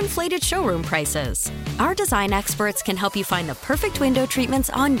home or inflated showroom prices. Our design experts can help you find the perfect window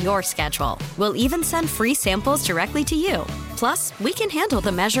treatments on your schedule. We'll even send free samples directly to you. Plus, we can handle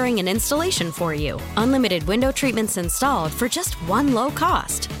the measuring and installation for you. Unlimited window treatments installed for just one low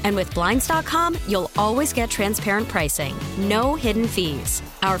cost. And with Blinds.com, you'll always get transparent pricing. No hidden fees.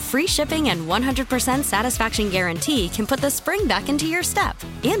 Our free shipping and 100% satisfaction guarantee can put the spring back into your step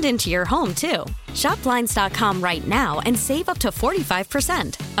and into your home, too. Shop Blinds.com right now and save up to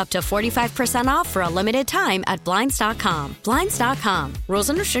 45%. Up to 45% off for a limited time at Blinds.com. Blinds.com. Rules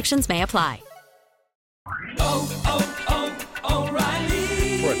and restrictions may apply.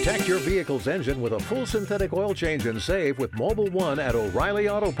 Protect your vehicle's engine with a full synthetic oil change and save with Mobil 1 at O'Reilly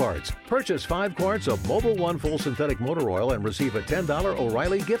Auto Parts. Purchase 5 quarts of Mobil 1 full synthetic motor oil and receive a $10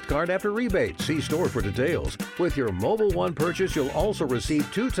 O'Reilly gift card after rebate. See store for details. With your Mobil 1 purchase, you'll also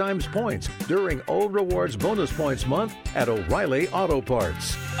receive 2 times points during O Rewards Bonus Points Month at O'Reilly Auto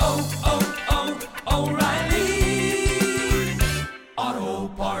Parts. O'Reilly Auto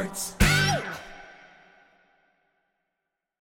Parts.